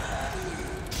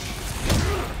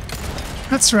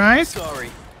 That's right. Sorry,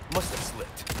 must have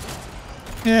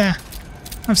slipped. Yeah,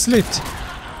 I've slipped.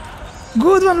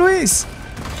 Good one, Luis.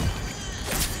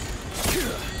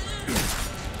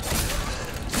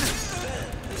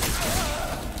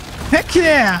 Heck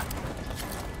yeah!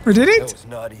 We did That it? was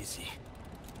not easy.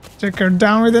 Take her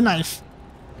down with a knife.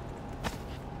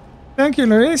 Thank you,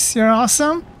 Luis. You're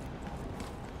awesome.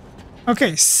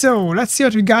 Okay, so let's see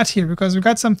what we got here, because we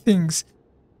got some things.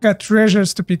 Got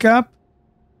treasures to pick up.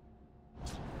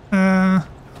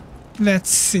 Let's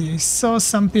see. Saw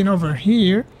something over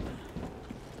here.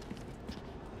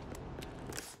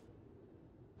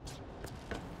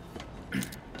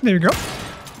 There we go.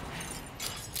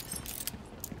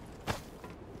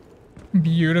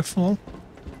 Beautiful.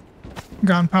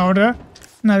 Gunpowder.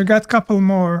 Now we got a couple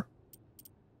more.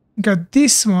 Got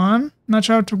this one. Not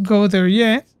sure how to go there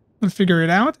yet. We'll figure it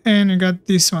out. And we got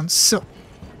this one. So.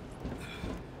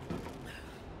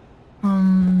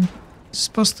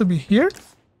 Supposed to be here?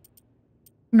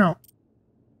 No.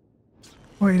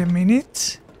 Wait a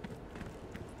minute.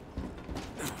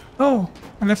 Oh,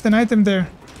 I left an item there.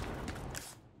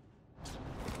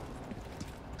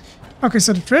 Okay,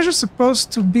 so the treasure's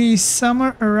supposed to be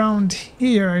somewhere around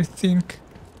here, I think.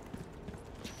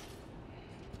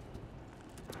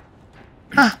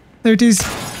 Ah, there it is.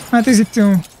 Not easy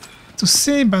to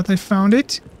see, but I found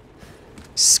it.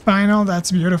 Spinal,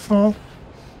 that's beautiful.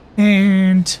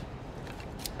 And...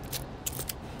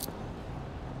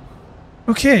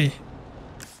 okay.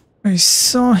 I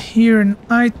saw here an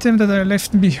item that I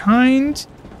left behind.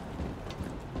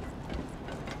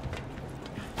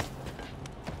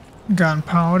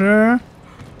 Gunpowder.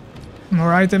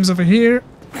 More items over here.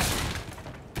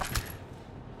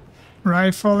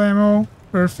 Rifle ammo.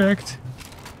 Perfect.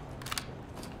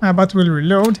 But we'll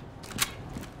reload.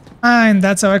 And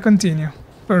that's how I continue.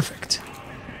 Perfect.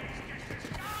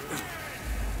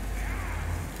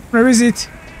 Where is it?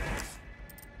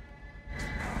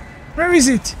 Where is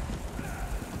it?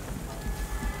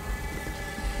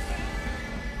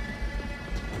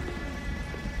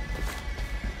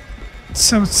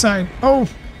 It's outside. Oh!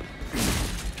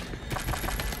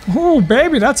 Oh,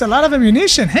 baby, that's a lot of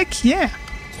ammunition. Heck yeah!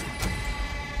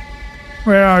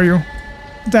 Where are you?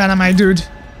 Dynamite dude.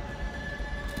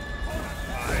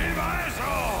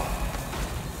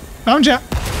 Found ya!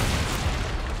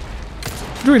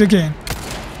 Do it again.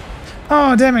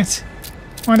 Oh, damn it.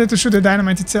 Wanted to shoot the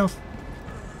dynamite itself.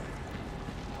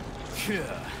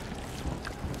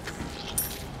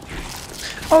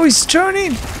 Oh, he's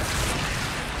turning!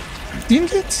 Ding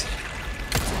it!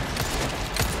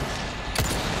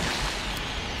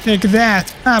 Take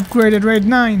that! Upgraded raid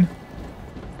 9!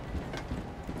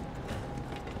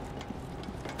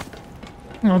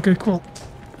 Okay, cool.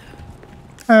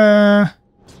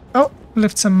 Oh,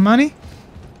 left some money.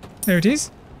 There it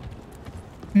is.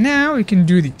 Now we can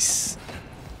do this.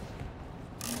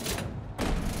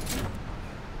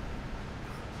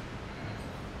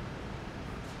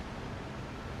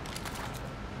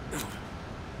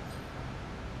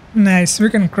 Nice, we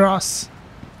can cross.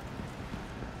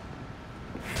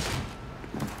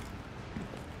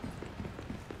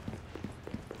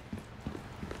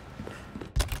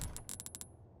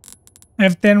 I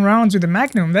have 10 rounds with the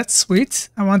Magnum, that's sweet.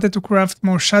 I wanted to craft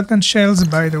more shotgun shells,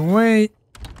 by the way.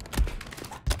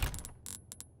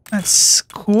 That's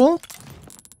cool.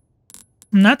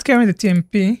 I'm not carrying the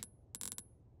TMP.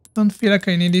 Don't feel like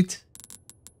I need it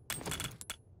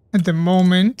at the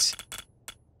moment.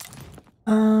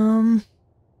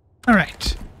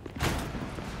 Alright.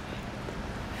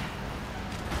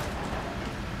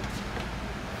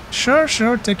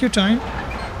 Sure, take your time.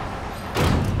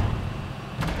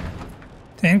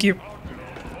 Thank you.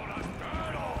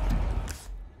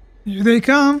 Here they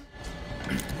come.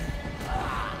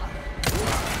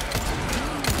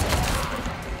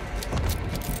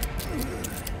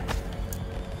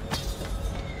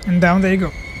 And down they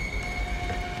go.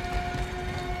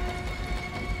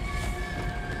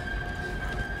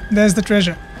 There's the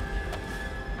treasure.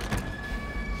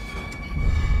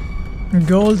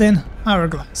 Golden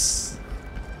hourglass.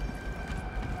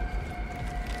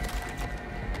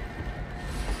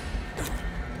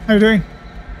 How are you doing?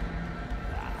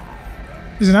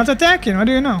 He's not attacking, what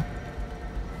do you know?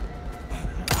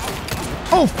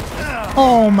 Oh!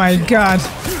 Oh my god.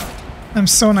 I'm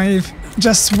so naive.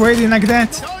 Just waiting like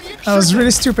that. That was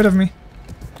really stupid of me.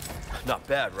 Not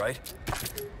bad, right?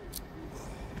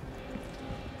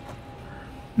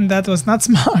 That was not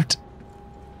smart.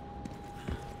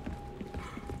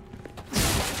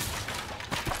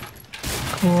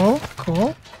 Cool,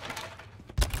 cool.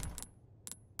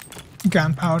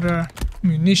 Gunpowder,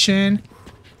 munition.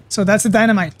 So that's the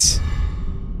dynamite.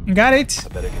 You got it? I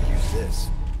bet I could use this.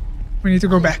 We need to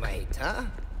go back. Dynamite, huh?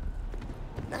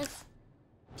 Nice.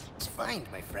 It's fine,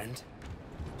 my friend.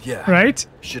 Yeah. Right?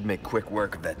 Should make quick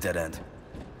work of that dead end.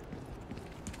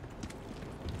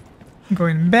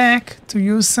 Going back to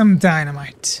use some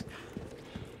dynamite.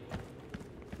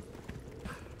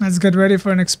 Let's get ready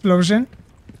for an explosion.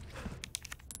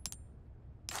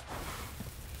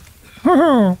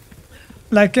 Oh,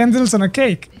 like candles on a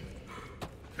cake.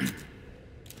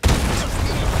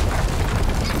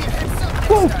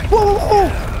 Whoa, whoa,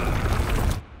 whoa!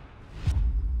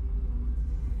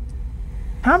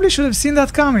 Probably should have seen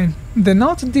that coming. The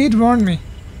note did warn me.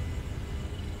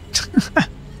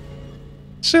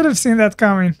 Should have seen that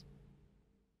coming.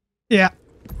 Yeah.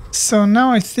 So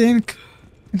now I think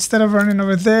instead of running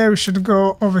over there, we should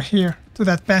go over here to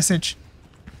that passage.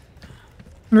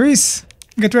 Luis,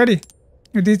 get ready.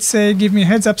 You did say give me a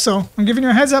heads up, so I'm giving you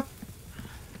a heads up.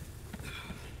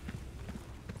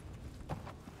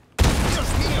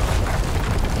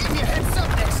 Give me a heads up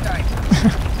next time.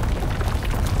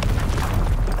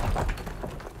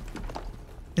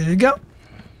 There you go.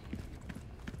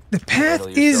 The path Handle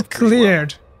is yourself pretty well.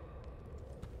 cleared.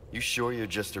 You sure you're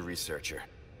just a researcher?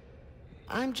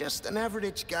 I'm just an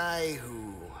average guy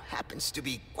who happens to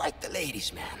be quite the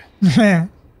ladies' man. Yeah.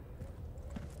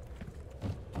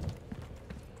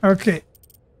 Okay.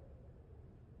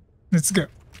 Let's go.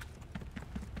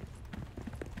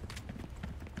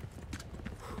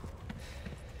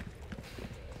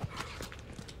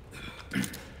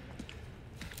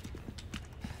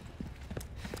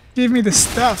 Give me the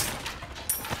stuff.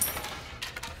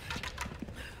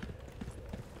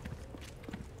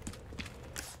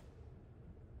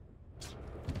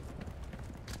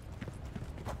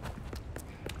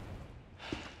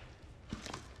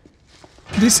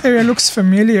 This area looks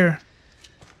familiar.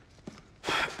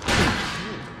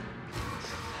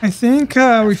 I think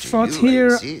we fought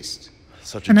here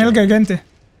Such an El Gigante.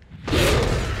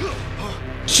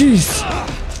 Jeez.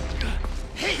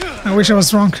 I wish I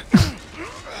was wrong.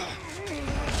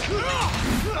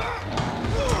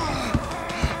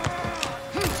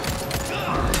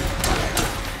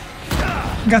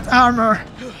 Got armor.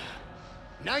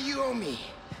 Now you owe me.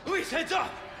 Luis, heads up!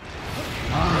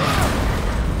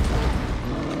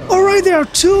 Alright, there are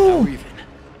two.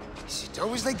 Is it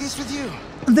always like this with you?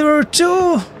 There were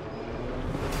two.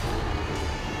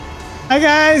 Hi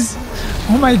guys.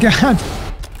 Oh my god.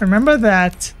 Remember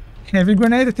that heavy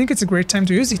grenade? I think it's a great time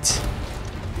to use it.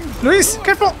 Luis,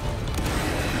 careful.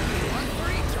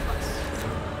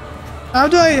 How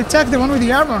do I attack the one with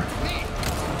the armor?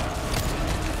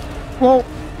 Whoa.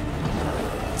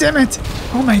 Damn it.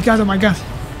 Oh my god, oh my god.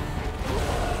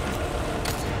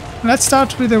 Let's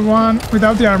start with the one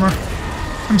without the armor.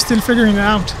 I'm still figuring it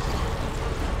out.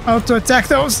 How to attack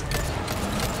those.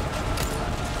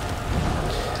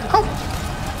 Oh!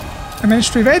 I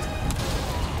managed to evade.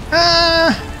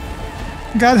 Ah!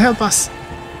 God help us.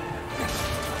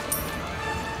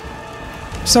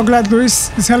 So glad Luis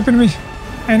is helping me.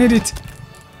 I need it.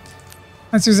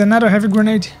 Let's use another heavy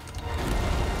grenade.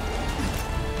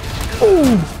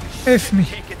 Ooh! F me.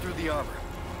 Can't get through the armor.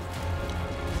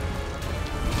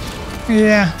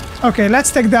 Yeah. Okay,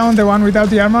 let's take down the one without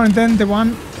the armor, and then the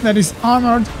one that is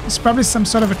armored is probably some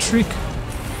sort of a trick.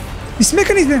 This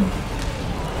mechanism!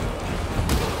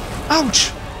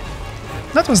 Ouch!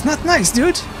 That was not nice,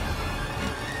 dude!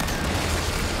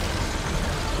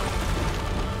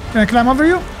 Can I climb over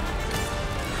you?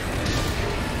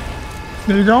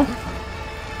 There you go.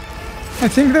 I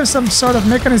think there's some sort of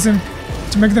mechanism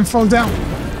to make them fall down.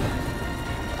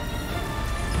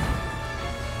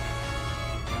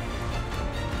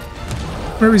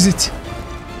 Where is it?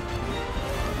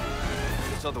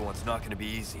 This other one's not gonna be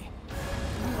easy.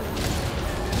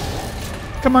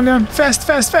 Come on, Leon. Fast,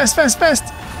 fast, fast, fast, fast.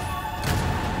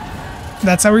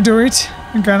 That's how we do it.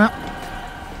 I'm gonna...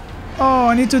 Oh,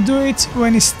 I need to do it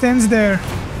when he stands there.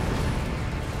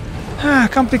 Ah,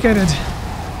 complicated.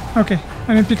 Okay.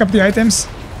 Let me pick up the items.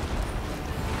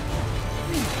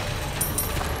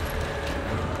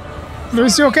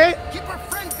 Luis, you okay? Keep our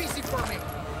friend busy for me.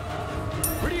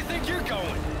 Where do you think you're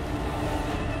going?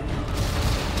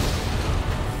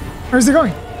 Where's he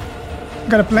going?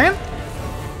 Got a plan?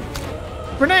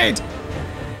 Grenade!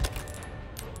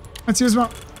 Let's use one.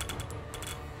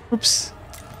 Oops.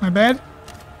 My bad.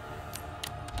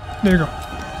 There you go.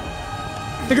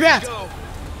 Look at that! Go.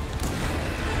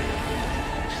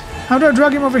 How do I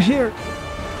drag him over here?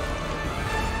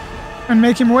 And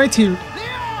make him wait here?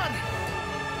 Leon!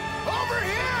 Over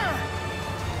here!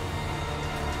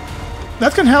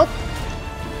 That can help.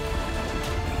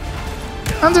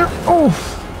 Under. Oh!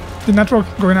 Did not work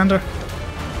going under.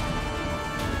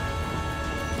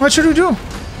 What should we do?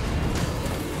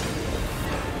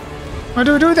 Why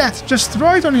do we do that? Just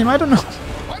throw it on him, I don't know.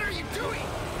 What are you doing?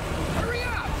 Hurry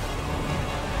up!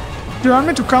 Do you want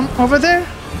me to come over there?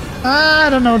 I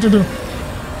don't know what to do.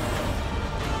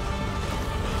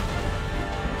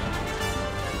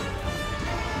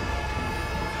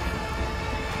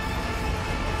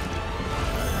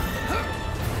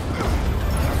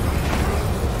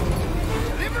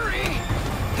 Delivery!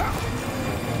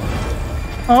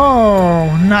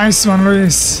 Oh, nice one,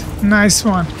 Luis. Nice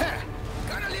one.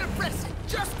 Got a little present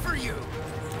just for you.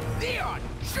 Leon,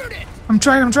 shoot it! I'm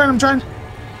trying.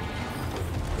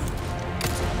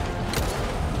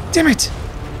 Damn it!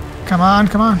 Come on.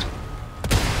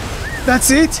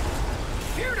 That's it?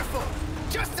 Beautiful!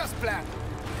 Just as planned.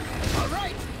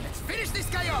 Alright, let's finish this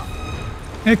guy off.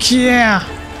 Heck yeah!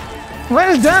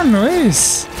 Well done,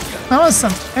 Luis!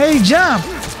 Awesome! Hey, jump!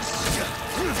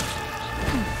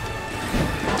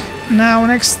 Now,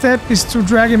 next step is to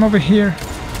drag him over here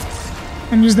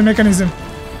and use the mechanism.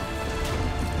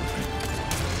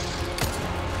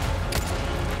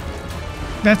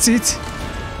 That's it.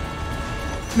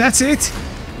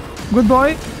 Good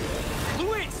boy.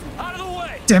 Luis, out of the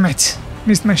way! Damn it.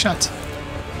 Missed my shot.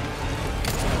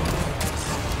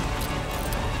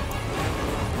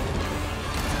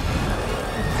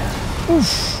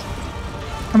 Oof.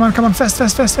 Come on. Fast.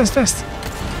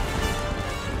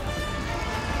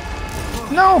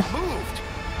 No. Moved!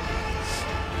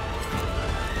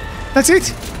 That's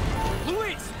it.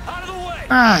 Luis, out of the way!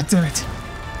 Ah, damn it.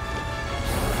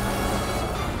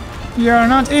 You're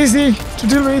not easy to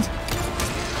deal with.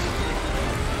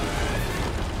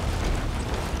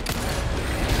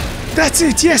 That's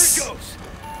it, yes! Here it goes.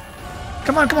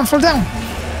 Come on, fall down!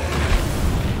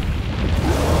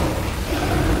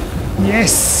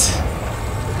 Yes!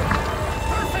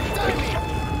 Perfect timing!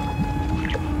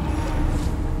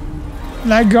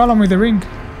 Like Gollum with the ring.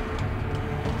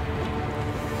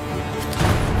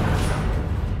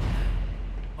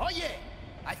 Oh yeah,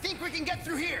 I think we can get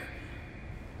through here.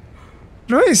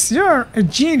 Luis, you're a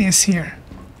genius here.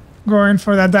 Going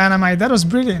for that dynamite, that was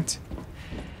brilliant.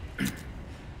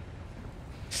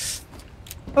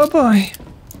 Oh boy.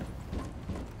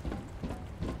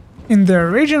 In the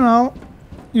original,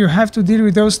 you have to deal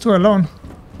with those two alone.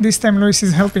 This time Luis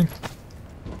is helping.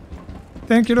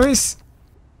 Thank you, Luis.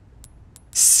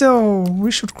 So, we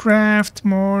should craft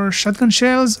more shotgun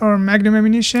shells or magnum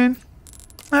ammunition.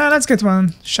 Let's get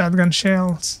one shotgun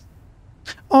shells.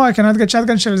 Oh, I cannot get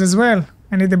shotgun shells as well.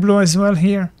 I need the blue as well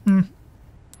here.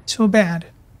 Too bad.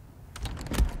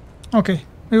 Okay,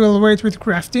 we will wait with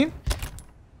crafting.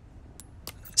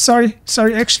 Sorry,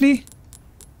 actually,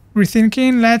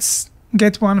 rethinking, let's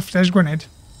get one flash grenade.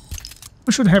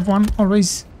 We should have one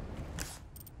always.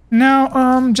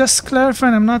 Now, just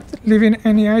clarifying, I'm not leaving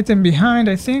any item behind.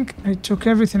 I think I took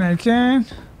everything I can.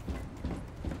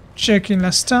 Checking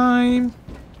last time.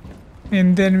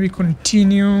 And then we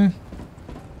continue.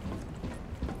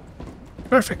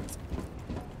 Perfect.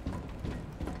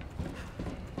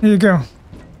 Here you go.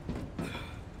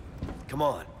 Come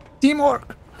on.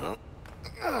 Teamwork.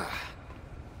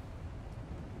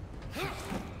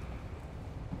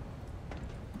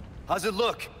 How's it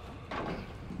look?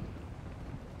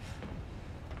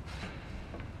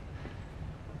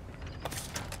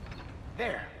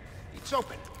 There, it's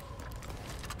open.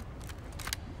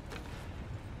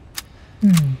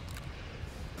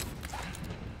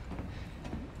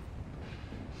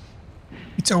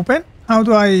 It's open? How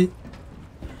do I...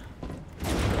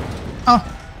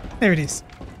 Oh, there it is.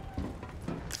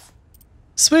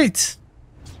 Sweet.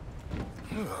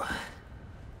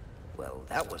 Well,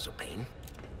 that was a pain.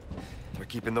 They're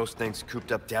keeping those things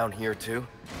cooped up down here, too?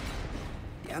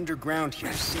 The underground here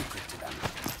is sacred to them.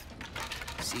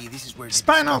 See, this is where they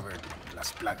Spinal. discovered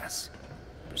Las Plagas,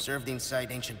 preserved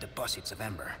inside ancient deposits of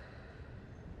amber.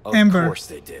 Of Amber. course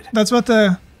they did. That's what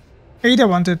Ada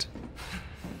wanted.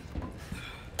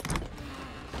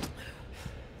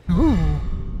 Ooh.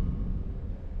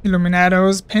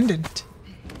 Illuminato's pendant.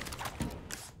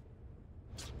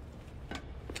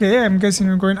 Okay, I'm guessing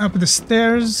we're going up the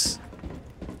stairs.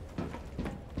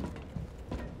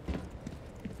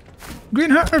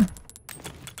 Green herb!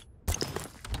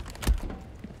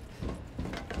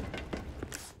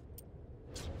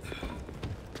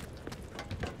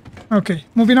 Okay,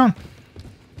 moving on.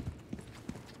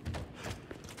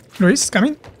 Luis,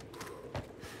 coming.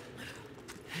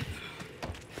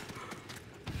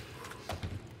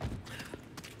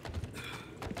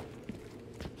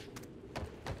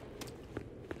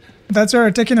 That's where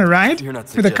we're taking a ride You're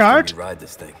not with a cart. suggesting we ride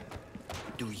this thing.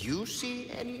 Do you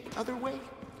see any other way?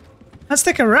 Let's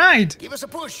take a ride. Give us a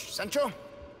push, Sancho.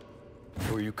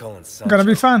 Who are you calling Sancho? Gonna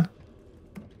be fun.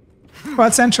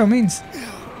 What Sancho means.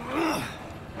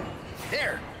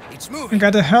 There, it's We moving.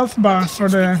 got a health bar for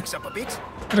the Picks up a bit.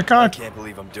 I cart. can't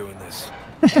believe I'm doing this.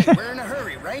 We're in a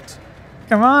hurry, right?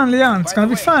 Come on, Leon. It's By gonna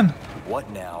the be way- fun. What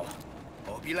now?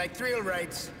 Hope you like thrill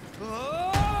rides.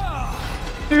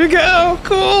 Here we go.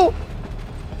 Cool.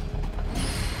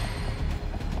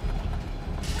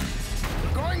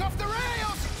 Going off the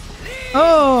rails.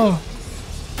 Oh.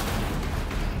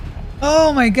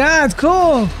 Oh my god.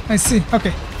 Cool. I see.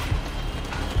 Okay.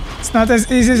 It's not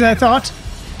as easy as I thought.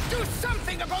 Do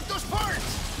something about those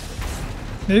parts.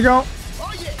 There you go.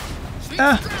 Oh yeah. Sleep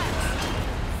Ah.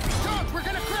 tracks. Don't, we're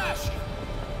gonna crash.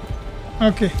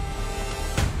 Okay.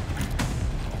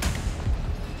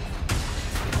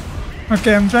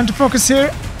 Okay, I'm trying to focus here.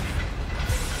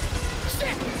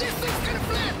 Shit, this thing's gonna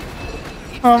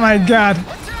flip. Oh my god.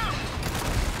 Watch out.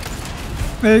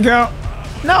 There you go.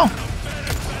 No.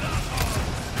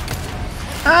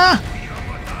 Ah.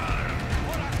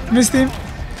 Missed him.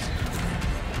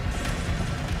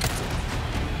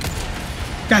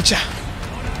 Gotcha.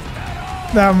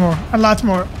 There are more. A lot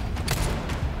more. Up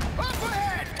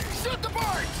ahead. Shoot the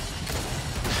board.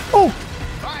 Oh.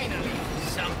 Finally,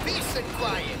 some peace and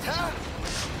quiet, huh?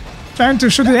 Trying to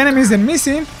shoot the enemies and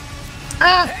missing.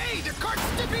 Ah. Hey, the cart's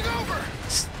tipping over.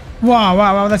 Wow,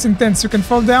 wow, wow. That's intense. You can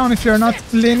fall down if you're not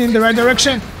leaning in the right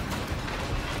direction.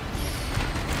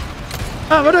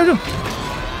 Ah, what do I do?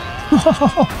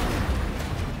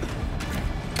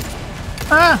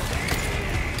 Ah!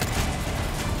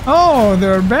 Oh,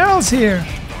 there are barrels here.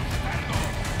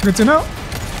 Good to know.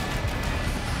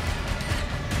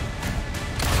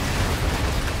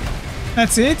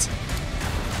 That's it.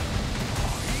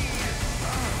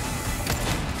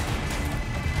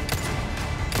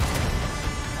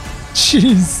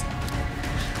 Jeez.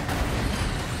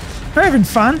 We're having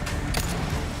fun.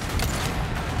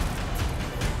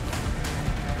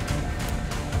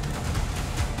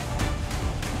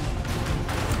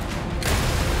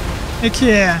 Heck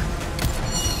yeah.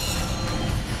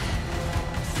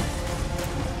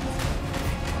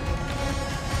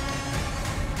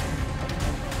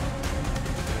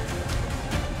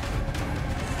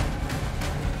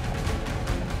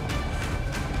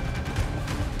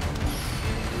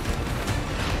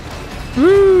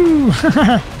 Woo!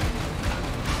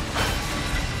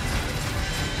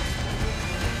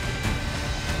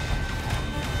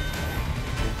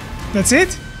 That's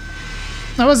it?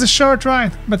 That was a short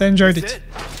ride, but I enjoyed That's it.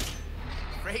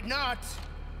 Afraid not.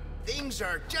 Things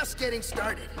are just getting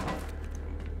started.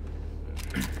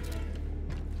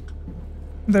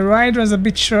 The ride was a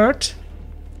bit short,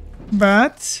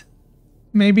 but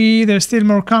maybe there's still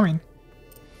more coming.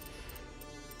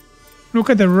 Look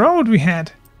at the road we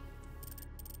had.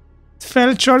 It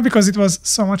felt short because it was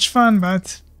so much fun,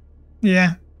 but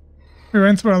yeah, we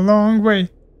went through a long way.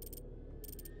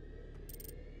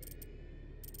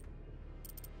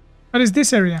 What is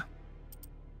this area?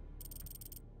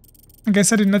 I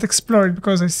guess I did not explore it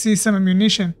because I see some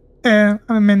ammunition. I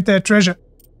meant treasure.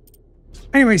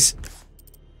 Anyways,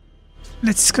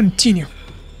 let's continue.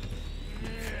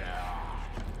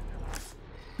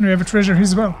 We have a treasure here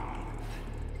as well.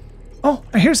 Oh,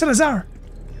 I hear Salazar,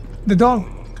 the doll.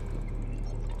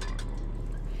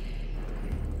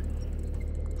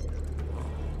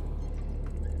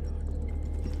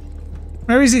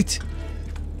 Where is it?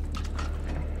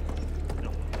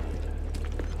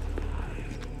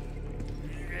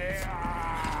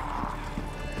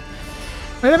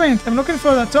 Wait a minute, I'm looking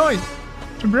for that toy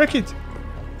to break it.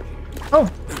 Oh,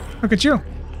 look at you.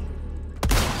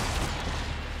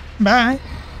 Bye.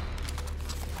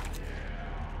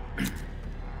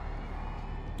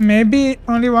 Maybe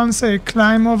only once I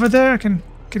climb over there I can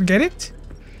get it?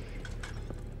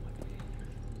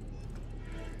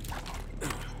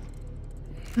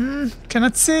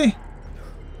 Cannot see.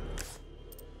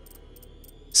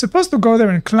 Supposed to go there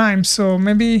and climb, so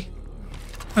maybe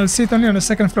I'll see it only on the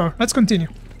second floor. Let's continue.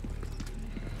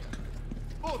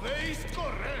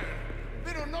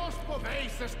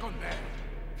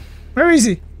 Where is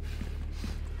he?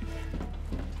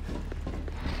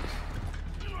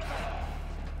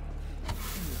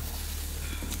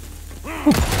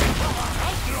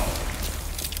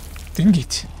 Dang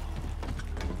it.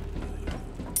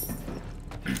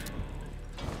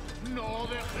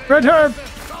 Red herb!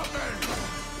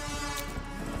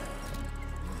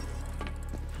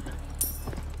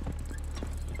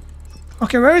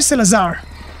 Okay, where is Salazar?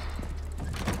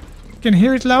 I can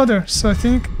hear it louder, so I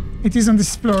think it is on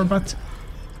this floor, but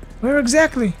where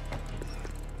exactly?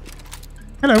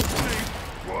 Hello.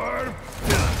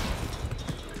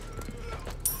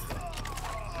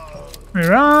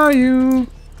 Where are you?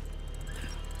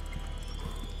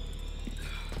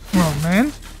 Oh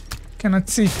man, cannot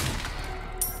see.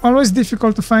 Always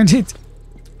difficult to find it.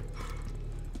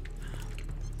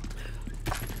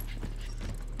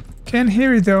 Can't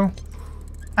hear it though.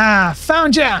 Ah,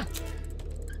 found ya!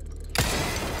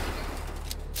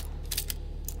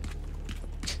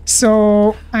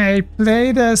 So I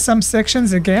played some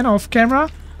sections again off camera.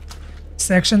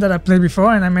 Section that I played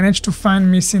before, and I managed to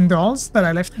find missing dolls that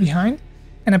I left behind.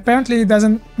 And apparently it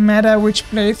doesn't matter which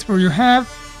playthrough you have,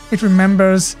 it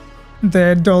remembers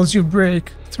the dolls you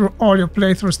break through all your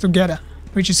playthroughs together,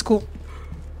 which is cool.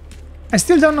 I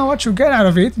still don't know what you get out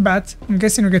of it, but I'm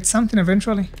guessing you get something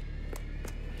eventually.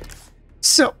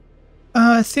 So,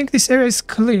 I think this area is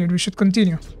cleared, we should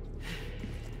continue.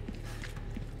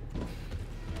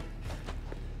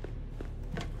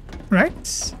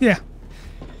 Right? Yeah.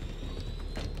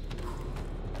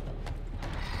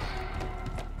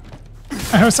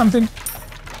 I heard something.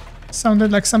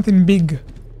 Sounded like something big.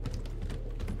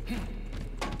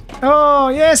 Oh,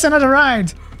 yes, another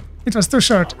ride! It was too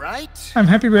short. Right? I'm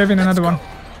happy we're having another one.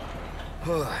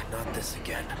 Not this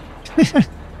again.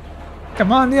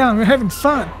 Come on, Leon, we're having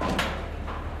fun.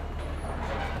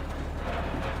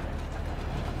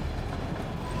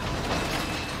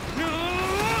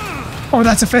 Oh,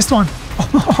 that's a fast one.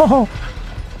 Oh,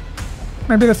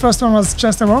 maybe the first one was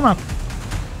just a warm-up.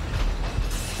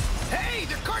 Hey,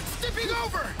 the cart's tipping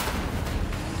over!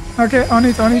 Okay, on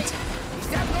it, on it.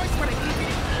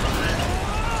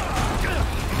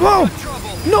 Whoa!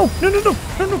 No, no, no, no,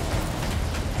 no, no.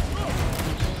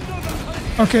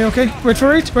 Okay, okay, wait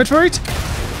for it, wait for it.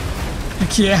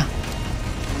 Heck yeah.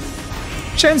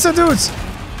 Chainsaw dudes!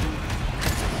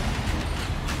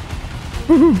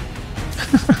 Woohoo!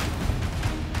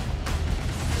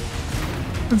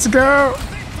 Let's go!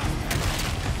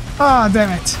 Ah, oh,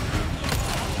 damn it.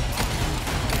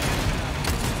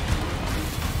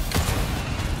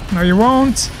 No, you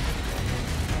won't.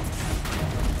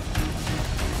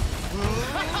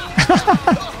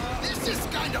 This is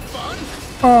kind of fun.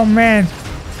 Oh man,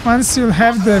 once you'll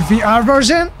have the VR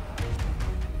version.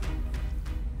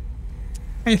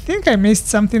 I think I missed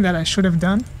something that I should have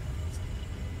done.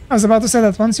 I was about to say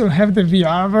that once you'll have the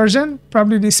VR version,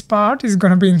 probably this part is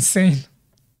gonna be insane.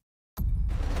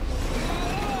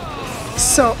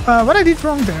 So, what I did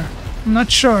wrong there? I'm not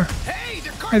sure.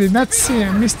 I did not see,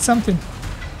 I missed something.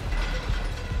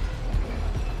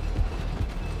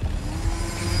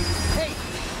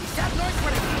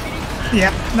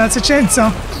 Yeah, that's a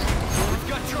chainsaw.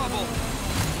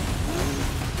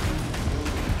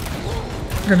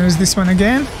 Gonna use this one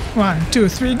again. 1, 2,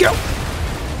 3, go!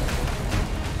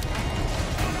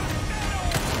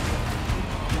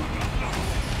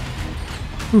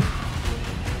 Oof.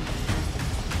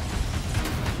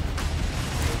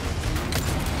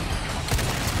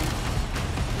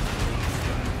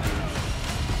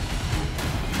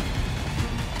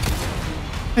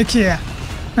 Heck yeah.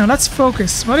 Now let's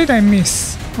focus. What did I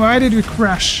miss? Why did we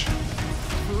crash?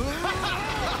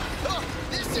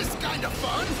 This is kind of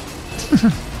fun.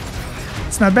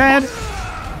 It's not bad.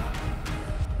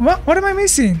 What am I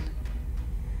missing?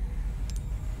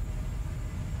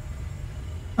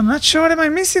 I'm not sure what am I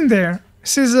missing there.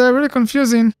 This is really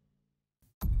confusing.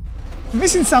 I'm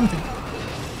missing something.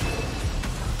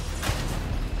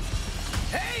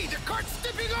 Hey, the cart's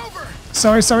tipping over.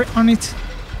 Sorry, sorry, on it.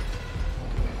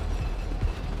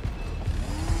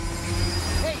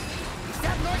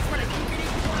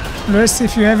 Let's see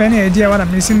if you have any idea what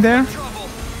I'm missing there.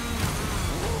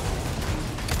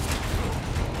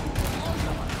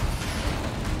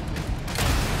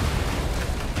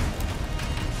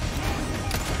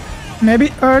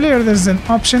 Maybe earlier there's an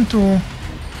option to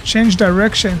change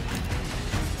direction.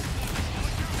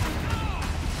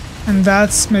 And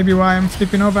that's maybe why I'm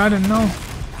flipping over, I don't know.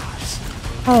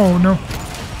 Oh no.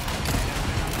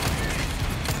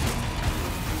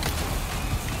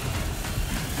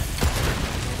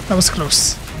 That was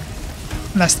close.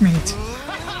 Last minute.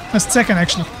 Last second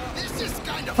actually.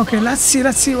 Okay, let's see,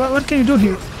 what can you do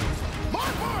here? More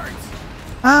boards.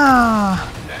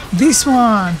 Ah, this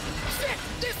one. Shit!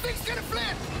 This thing's gonna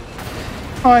flip!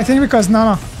 Oh, I think because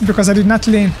no, because I did not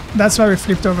lean. That's why we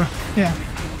flipped over. Yeah.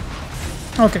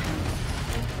 Okay.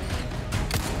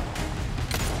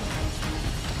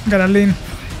 Gotta lean.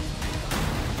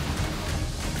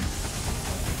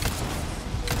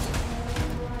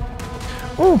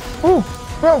 Oh, oh,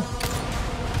 whoa.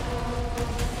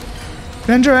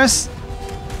 Dangerous.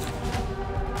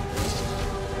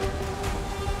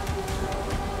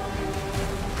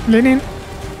 Leaning.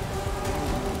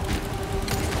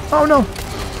 Oh no.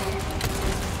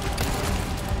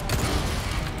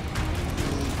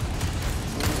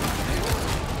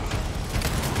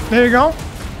 There you go.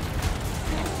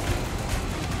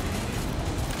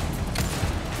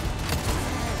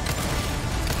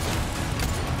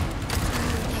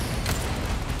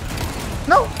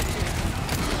 No.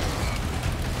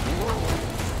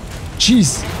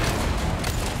 Jeez.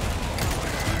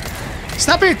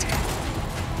 Stop it.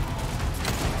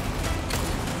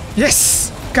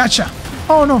 Yes. Gotcha.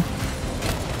 Oh no.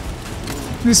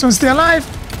 This one's still alive.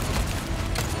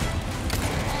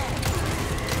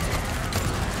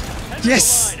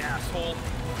 Yes.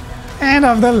 End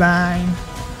of the line.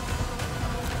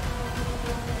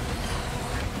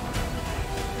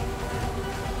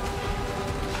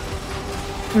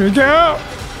 Here we go.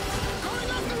 Going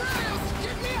off the rails!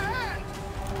 Give me a hand!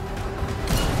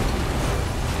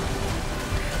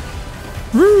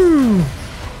 Woo!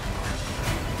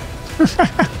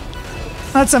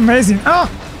 That's amazing. Oh,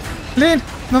 Lynn,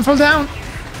 don't fall down.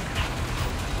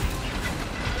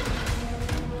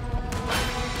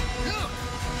 Look!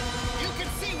 You can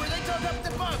see where they dug up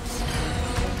the bugs!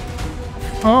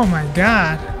 Oh my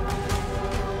god.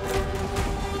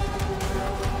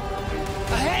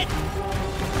 Ahead!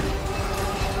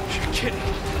 You're kidding.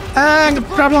 I got a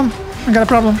problem. I got a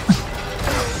problem.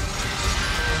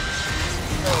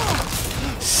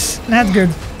 Not good.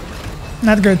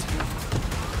 Not good.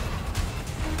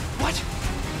 What?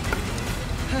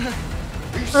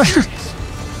 Are you serious?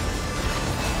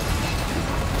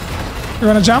 You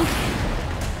wanna jump?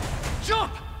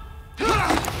 Jump!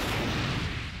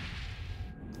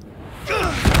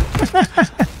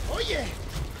 Oh yeah!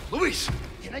 Luis!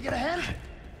 Can I get a hand?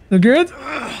 You good?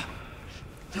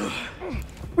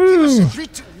 Woo. 3,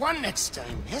 2, 1 next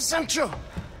time, eh, Sancho?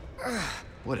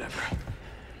 Whatever.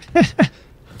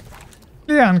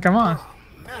 Leon, come on.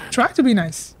 Try to be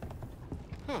nice.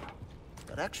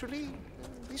 But actually,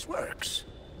 this works.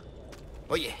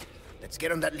 Oh yeah, let's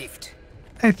get on that lift.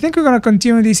 I think we're gonna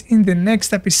continue this in the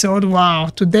next episode. Wow,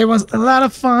 today was a lot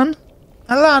of fun.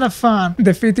 A lot of fun.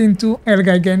 Defeating 2 El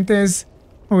Gigantez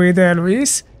with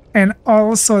Luis. And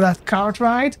also that cart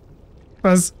ride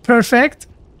was perfect.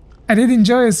 I did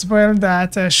enjoy as well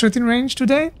that shooting range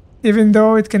today. Even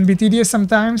though it can be tedious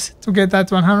sometimes to get that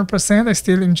 100%, I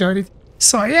still enjoyed it.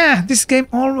 So yeah, this game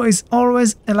always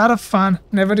a lot of fun.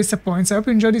 Never disappoints. I hope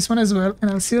you enjoyed this one as well.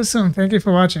 And I'll see you soon. Thank you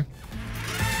for watching.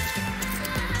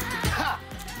 Ha!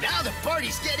 Now the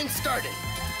party's getting started.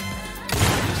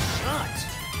 Shot.